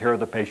clinician taking care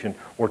of the patient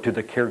or to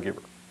the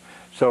caregiver.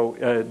 So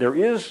there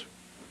is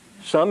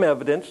some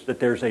evidence that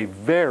there's a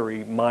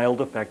very mild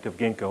effect of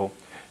ginkgo.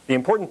 The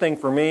important thing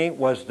for me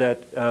was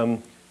that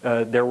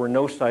there were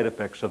no side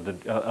effects of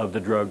the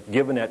drug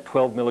given at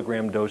 12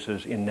 milligram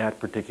doses in that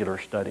particular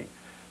study.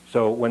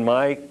 So when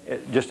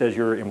just as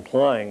you're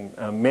implying,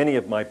 many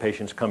of my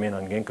patients come in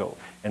on ginkgo,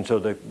 and so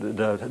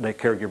the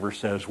caregiver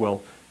says,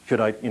 well,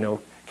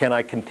 can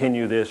I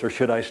continue this or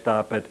should I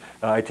stop it?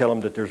 I tell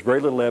them that there's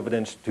very little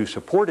evidence to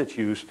support its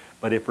use,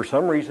 but if for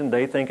some reason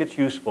they think it's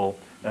useful,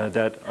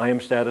 that I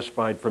am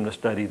satisfied from the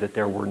study that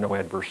there were no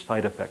adverse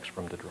side effects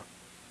from the drug.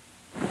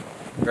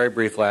 Very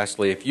brief,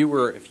 lastly, if you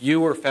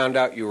were found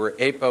out you were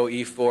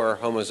ApoE4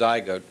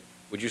 homozygote,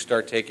 would you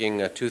start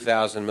taking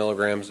 2,000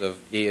 milligrams of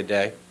E a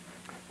day?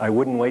 I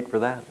wouldn't wait for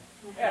that.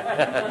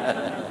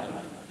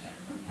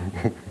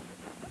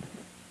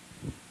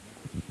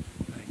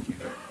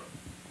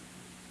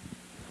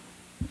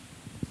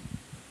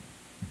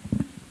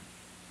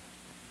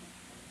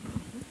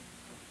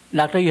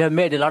 Doctor, you have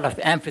made a lot of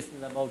emphasis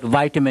about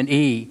vitamin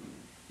E.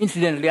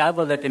 Incidentally, I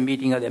was at a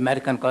meeting of the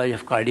American College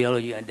of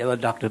Cardiology, and there was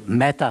Dr.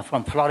 Mehta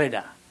from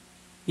Florida.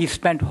 He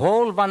spent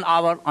whole 1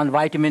 hour on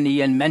vitamin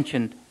E and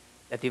mentioned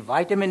that the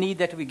vitamin E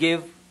that we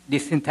give, the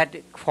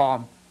synthetic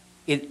form,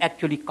 is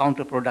actually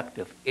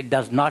counterproductive. It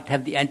does not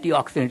have the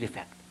antioxidant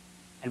effect.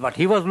 And what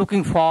he was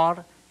looking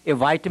for, a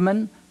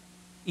vitamin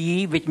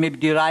E which may be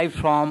derived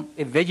from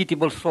a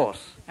vegetable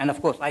source. And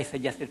of course, I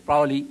suggested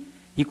probably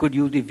he could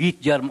use the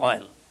wheat germ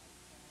oil.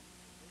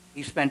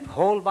 He spent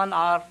whole 1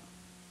 hour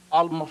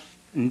almost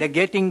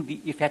negating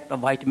the effect of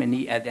vitamin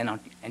E as an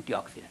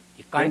antioxidant.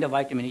 The kind of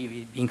vitamin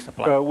E is being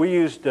supplied. We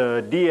used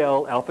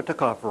DL alpha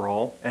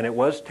tocopherol, and it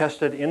was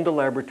tested in the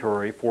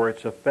laboratory for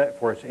its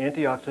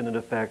antioxidant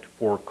effect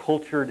for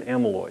cultured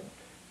amyloid.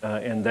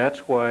 And that's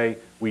why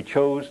we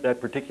chose that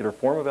particular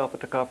form of alpha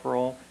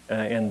tocopherol,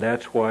 and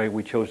that's why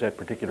we chose that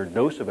particular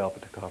dose of alpha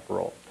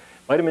tocopherol.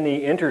 Vitamin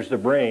E enters the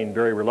brain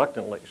very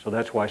reluctantly, so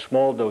that's why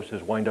small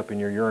doses wind up in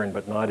your urine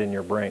but not in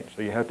your brain.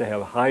 So you have to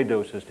have high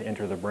doses to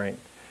enter the brain.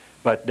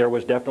 But there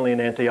was definitely an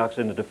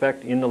antioxidant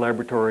effect in the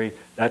laboratory.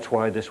 That's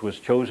why this was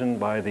chosen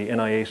by the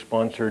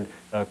NIH-sponsored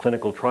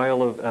clinical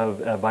trial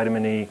of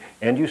vitamin E.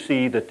 And you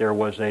see that there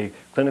was a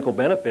clinical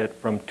benefit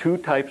from two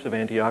types of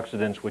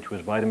antioxidants, which was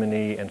vitamin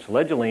E and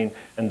selegiline,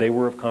 and they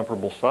were of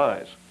comparable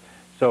size.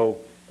 So,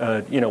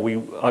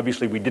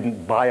 we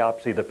didn't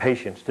biopsy the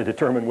patients to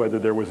determine whether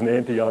there was an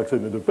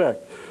antioxidant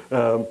effect.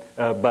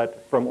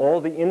 But from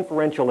all the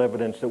inferential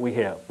evidence that we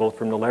have, both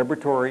from the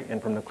laboratory and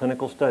from the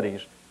clinical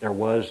studies, there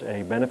was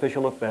a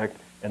beneficial effect,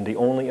 and the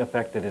only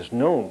effect that is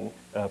known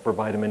for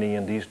vitamin E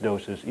in these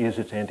doses is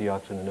its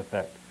antioxidant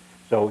effect.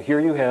 So here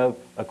you have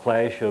a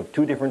clash of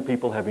two different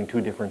people having two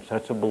different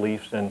sets of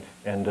beliefs, and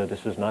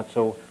this is not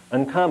so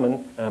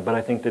uncommon, but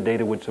I think the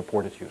data would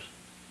support its use.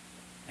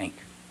 Thank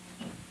you.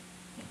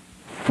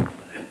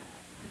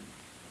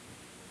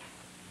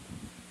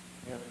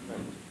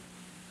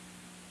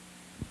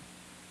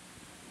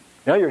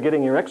 Now you're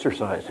getting your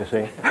exercise, you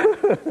see.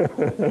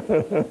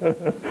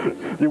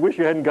 You wish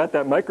you hadn't got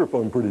that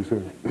microphone pretty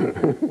soon.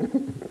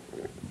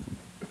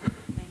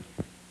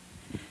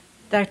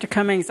 Dr.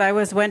 Cummings, I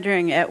was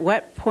wondering at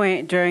what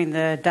point during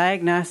the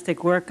diagnostic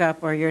workup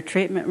or your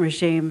treatment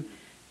regime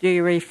do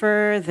you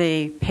refer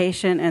the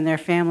patient and their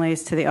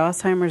families to the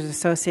Alzheimer's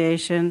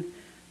Association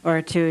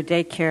or to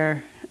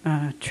daycare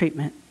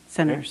treatment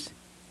centers?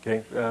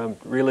 Okay.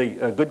 Really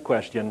a good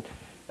question.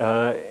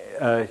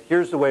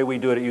 Here's the way we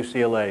do it at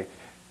UCLA.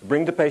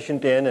 Bring the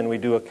patient in and we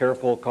do a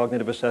careful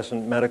cognitive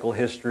assessment, medical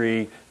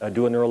history,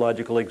 do a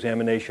neurological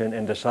examination,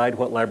 and decide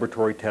what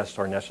laboratory tests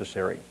are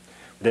necessary.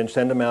 Then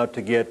send them out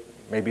to get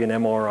maybe an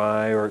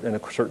MRI,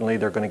 and certainly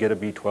they're going to get a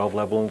B12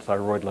 level and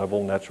thyroid level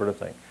and that sort of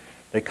thing.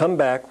 They come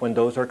back when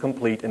those are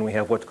complete, and we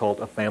have what's called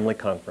a family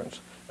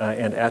conference.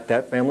 And at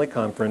that family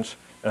conference,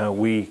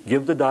 we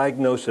give the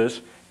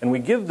diagnosis, and we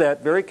give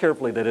that very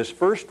carefully. That is,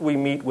 first we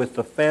meet with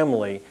the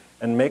family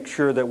and make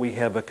sure that we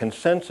have a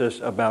consensus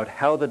about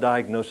how the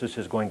diagnosis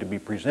is going to be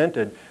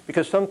presented,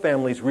 because some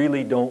families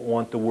really don't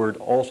want the word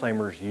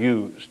Alzheimer's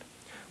used.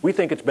 We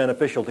think it's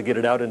beneficial to get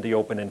it out in the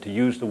open and to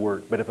use the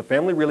word, but if a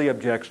family really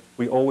objects,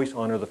 we always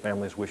honor the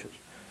family's wishes.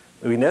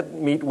 We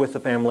then meet with the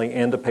family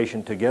and the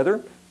patient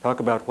together, talk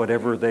about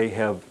whatever they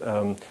have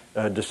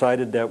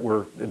decided that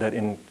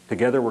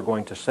together we're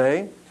going to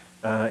say,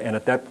 and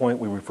at that point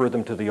we refer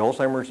them to the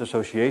Alzheimer's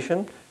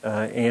Association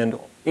and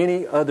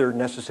any other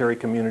necessary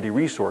community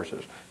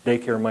resources.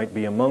 Daycare might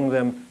be among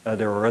them.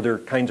 There are other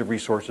kinds of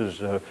resources.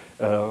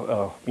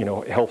 Home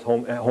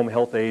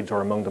health aides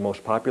are among the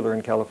most popular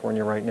in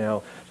California right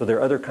now. So there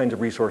are other kinds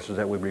of resources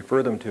that we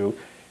refer them to.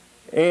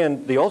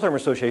 And the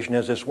Alzheimer's Association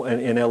has this,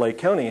 in LA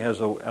County, has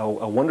a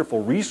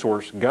wonderful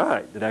resource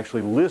guide that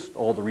actually lists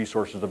all the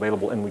resources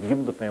available, and we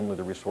give the family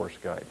the resource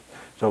guide.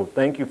 So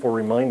thank you for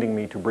reminding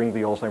me to bring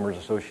the Alzheimer's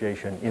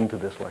Association into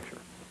this lecture.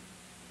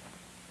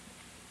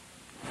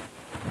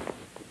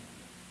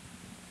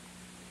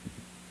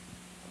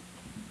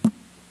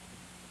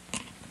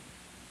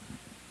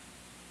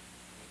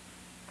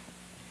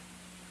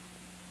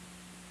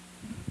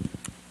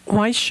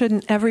 Why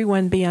shouldn't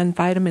everyone be on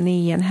vitamin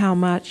E, and how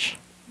much?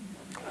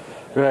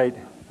 Right.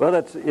 Well,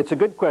 it's a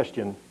good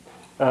question.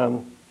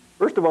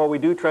 First of all, we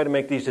do try to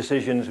make these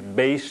decisions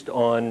based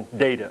on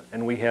data,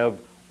 and we have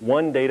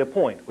one data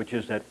point, which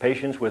is that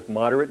patients with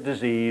moderate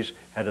disease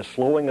had a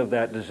slowing of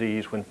that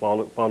disease when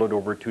followed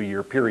over a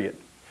 2-year period.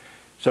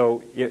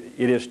 So it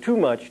is too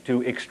much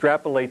to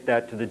extrapolate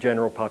that to the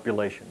general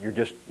population. You're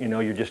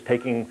just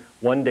taking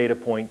one data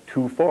point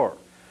too far.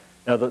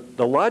 Now,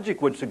 the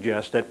logic would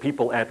suggest that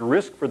people at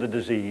risk for the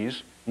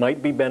disease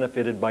might be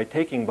benefited by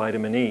taking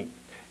vitamin E.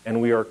 And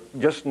we are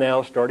just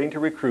now starting to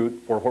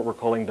recruit for what we're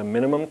calling the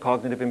minimum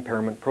cognitive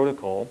impairment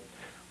protocol,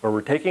 where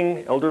we're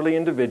taking elderly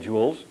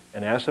individuals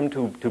and ask them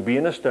to be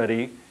in a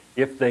study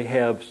if they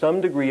have some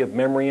degree of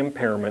memory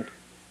impairment,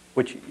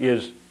 which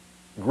is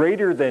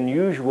greater than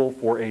usual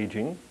for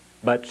aging,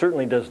 but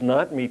certainly does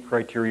not meet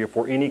criteria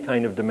for any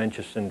kind of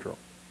dementia syndrome.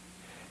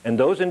 And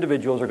those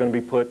individuals are going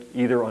to be put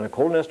either on a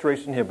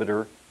cholinesterase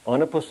inhibitor,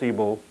 on a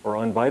placebo, or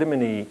on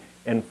vitamin E,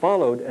 and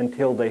followed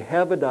until they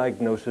have a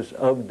diagnosis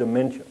of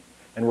dementia.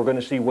 And we're going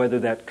to see whether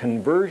that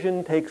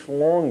conversion takes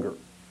longer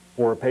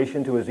for a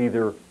patient who is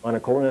either on a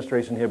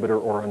cholinesterase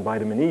inhibitor or on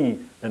vitamin E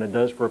than it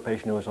does for a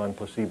patient who is on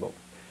placebo.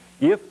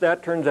 If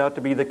that turns out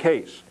to be the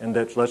case, and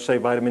that, let's say,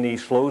 vitamin E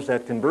slows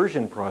that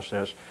conversion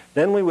process,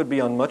 then we would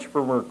be on much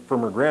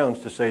firmer grounds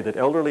to say that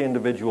elderly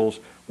individuals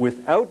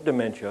without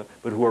dementia,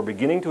 but who are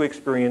beginning to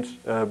experience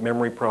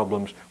memory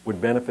problems, would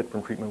benefit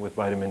from treatment with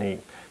vitamin E.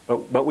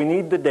 But we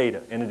need the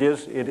data, and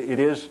it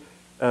is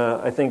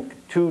I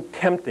think, too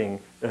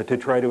tempting to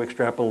try to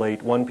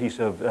extrapolate one piece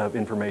of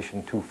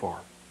information too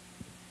far.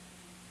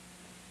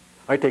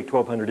 I take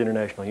 1,200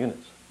 international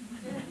units.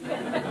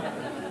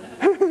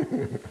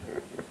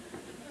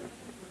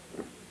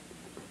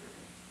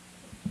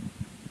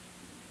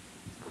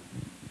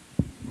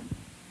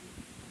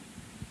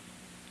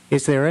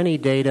 Is there any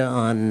data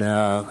on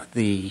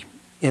the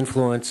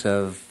influence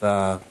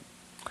of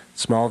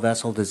small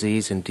vessel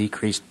disease and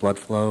decreased blood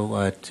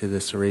flow to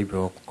the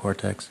cerebral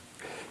cortex?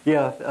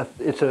 Yeah,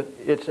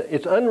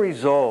 it's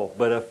unresolved,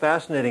 but a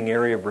fascinating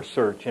area of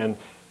research. And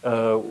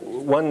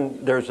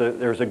there's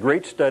a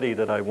great study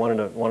that I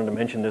wanted to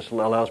mention. This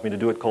allows me to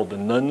do it, called the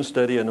Nun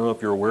study. I don't know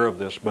if you're aware of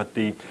this, but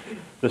the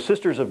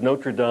Sisters of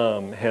Notre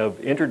Dame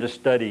have entered a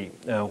study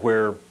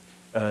where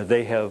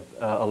they have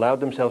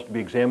allowed themselves to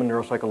be examined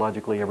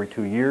neuropsychologically every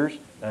 2 years,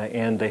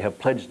 and they have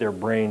pledged their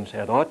brains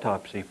at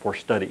autopsy for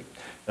study.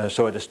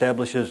 So it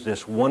establishes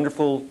this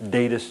wonderful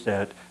data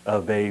set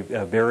of a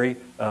very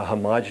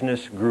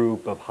homogeneous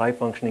group of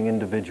high-functioning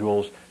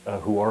individuals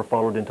who are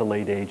followed into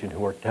late age and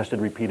who are tested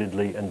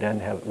repeatedly, and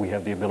then we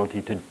have the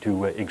ability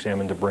to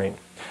examine the brain.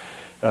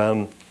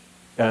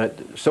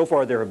 So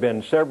far, there have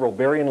been several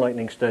very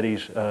enlightening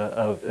studies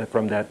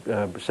from that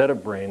set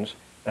of brains,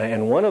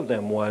 and one of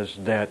them was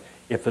that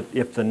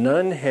if the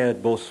nun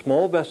had both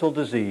small vessel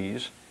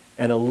disease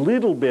and a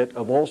little bit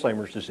of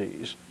Alzheimer's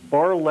disease,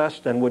 far less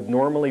than would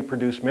normally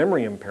produce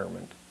memory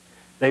impairment,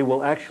 they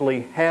will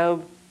actually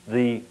have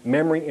the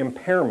memory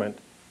impairment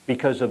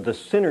because of the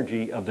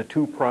synergy of the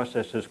two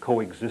processes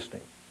coexisting.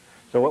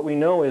 So what we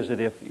know is that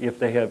if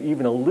they have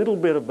even a little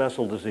bit of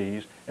vessel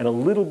disease and a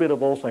little bit of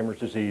Alzheimer's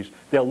disease,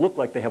 they'll look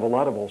like they have a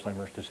lot of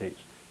Alzheimer's disease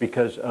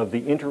because of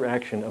the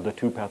interaction of the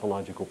two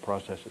pathological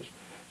processes.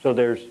 So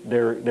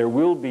there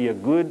will be a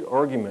good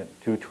argument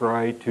to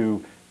try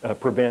to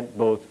prevent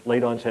both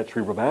late-onset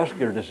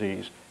cerebrovascular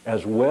disease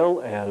as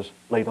well as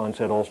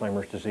late-onset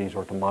Alzheimer's disease,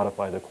 or to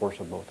modify the course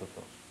of both of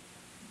those.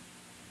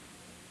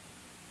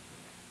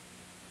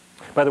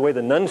 By the way,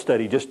 the nun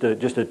study, just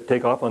to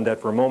take off on that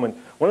for a moment,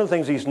 one of the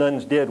things these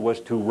nuns did was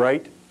to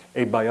write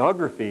a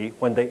biography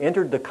when they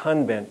entered the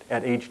convent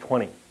at age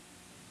 20.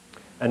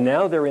 And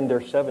now they're in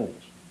their 70s.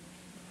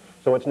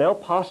 So it's now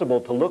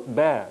possible to look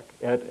back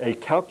at a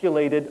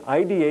calculated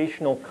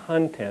ideational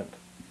content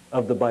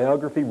of the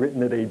biography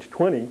written at age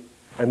 20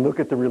 and look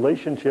at the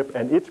relationship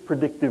and its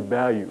predictive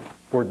value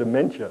for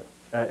dementia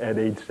at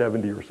age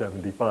 70 or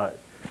 75.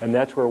 And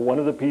that's where one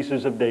of the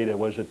pieces of data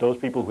was that those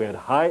people who had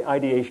high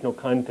ideational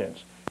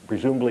contents,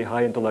 presumably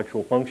high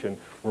intellectual function,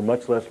 were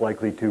much less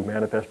likely to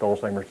manifest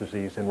Alzheimer's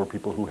disease than were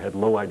people who had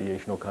low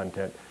ideational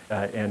content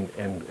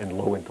and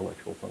low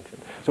intellectual function.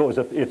 So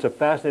it's a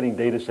fascinating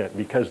data set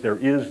because there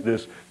is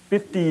this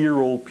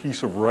 50-year-old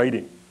piece of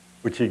writing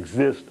which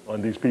exists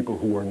on these people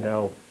who are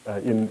now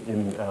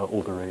in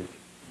older age.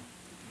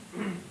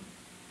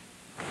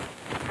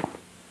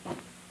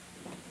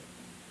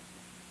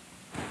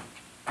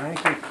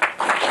 Thank you.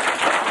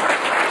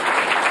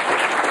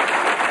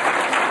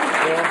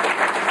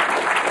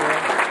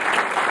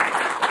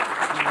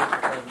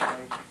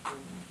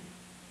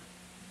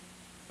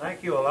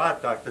 Thank you a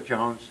lot, Dr.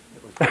 Jones.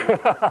 That's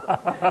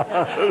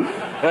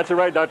all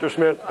right, Dr.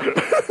 Smith.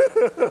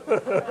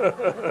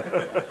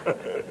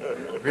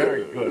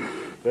 Very good.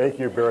 Thank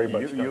you very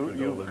much, Dr. You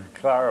Dolan.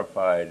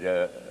 clarified,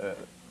 the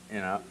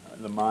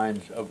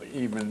minds of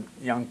even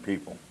young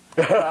people.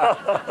 A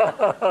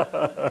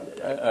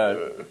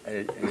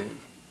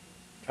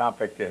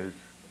topic that is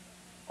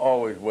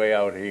always way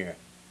out here.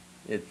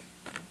 It's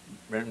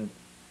been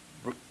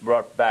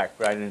brought back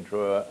right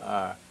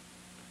into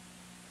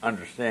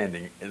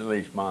understanding, at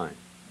least mine.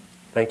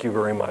 Thank you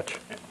very much.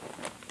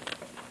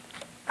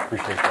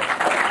 Appreciate that.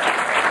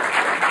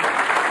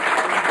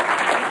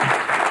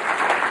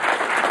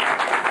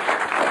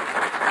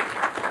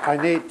 I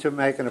need to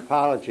make an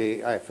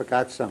apology. I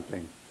forgot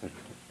something.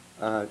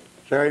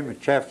 Jerry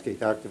Machevsky,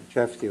 Dr.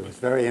 Machevsky, was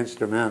very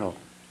instrumental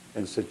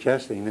in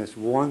suggesting this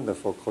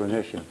wonderful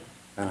clinician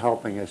and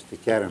helping us to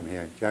get him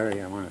here.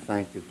 Jerry, I want to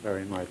thank you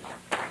very much.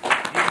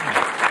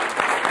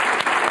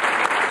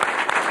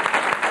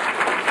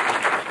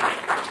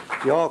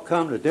 You all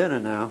come to dinner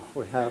now.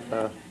 We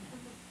have,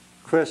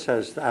 Chris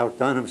has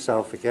outdone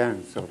himself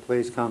again, so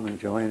please come and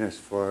join us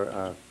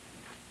for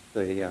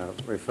the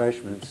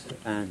refreshments.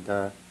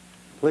 And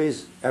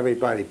please,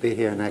 everybody, be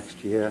here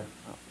next year.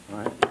 All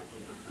right?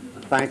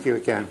 Thank you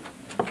again.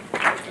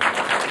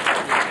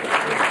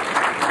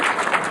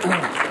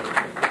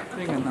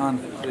 Being a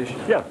non-physician,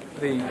 yeah.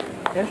 The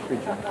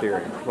estrogen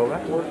theory, will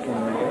that work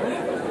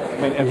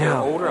as we're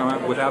older,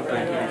 without the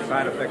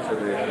side effects of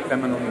the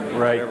feminine,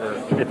 right?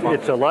 Whatever?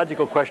 It's a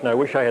logical question. I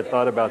wish I had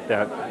thought about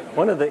that.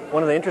 One of the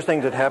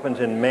interesting things that happens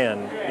in men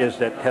is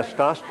that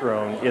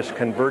testosterone is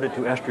converted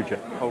to estrogen.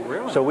 Oh,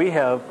 really? So we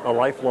have a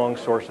lifelong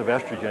source of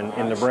estrogen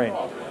in the brain.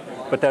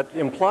 But that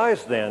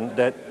implies then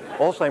that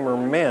Alzheimer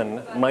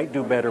men might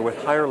do better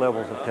with higher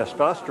levels of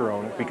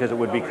testosterone because it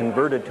would be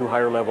converted to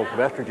higher levels of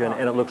estrogen,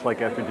 and it looks like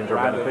estrogens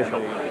are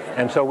beneficial.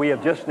 And so we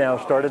have just now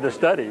started a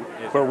study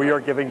where we are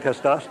giving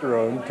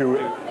testosterone to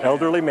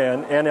elderly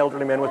men and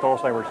elderly men with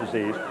Alzheimer's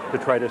disease to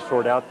try to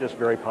sort out this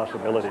very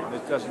possibility.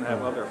 This doesn't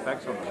have other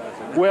effects on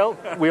us. Well,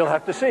 we'll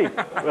have to see.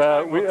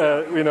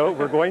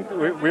 We're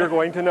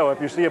going to know. If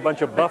you see a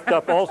bunch of buffed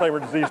up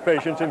Alzheimer's disease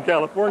patients in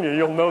California,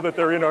 you'll know that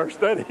they're in our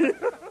study.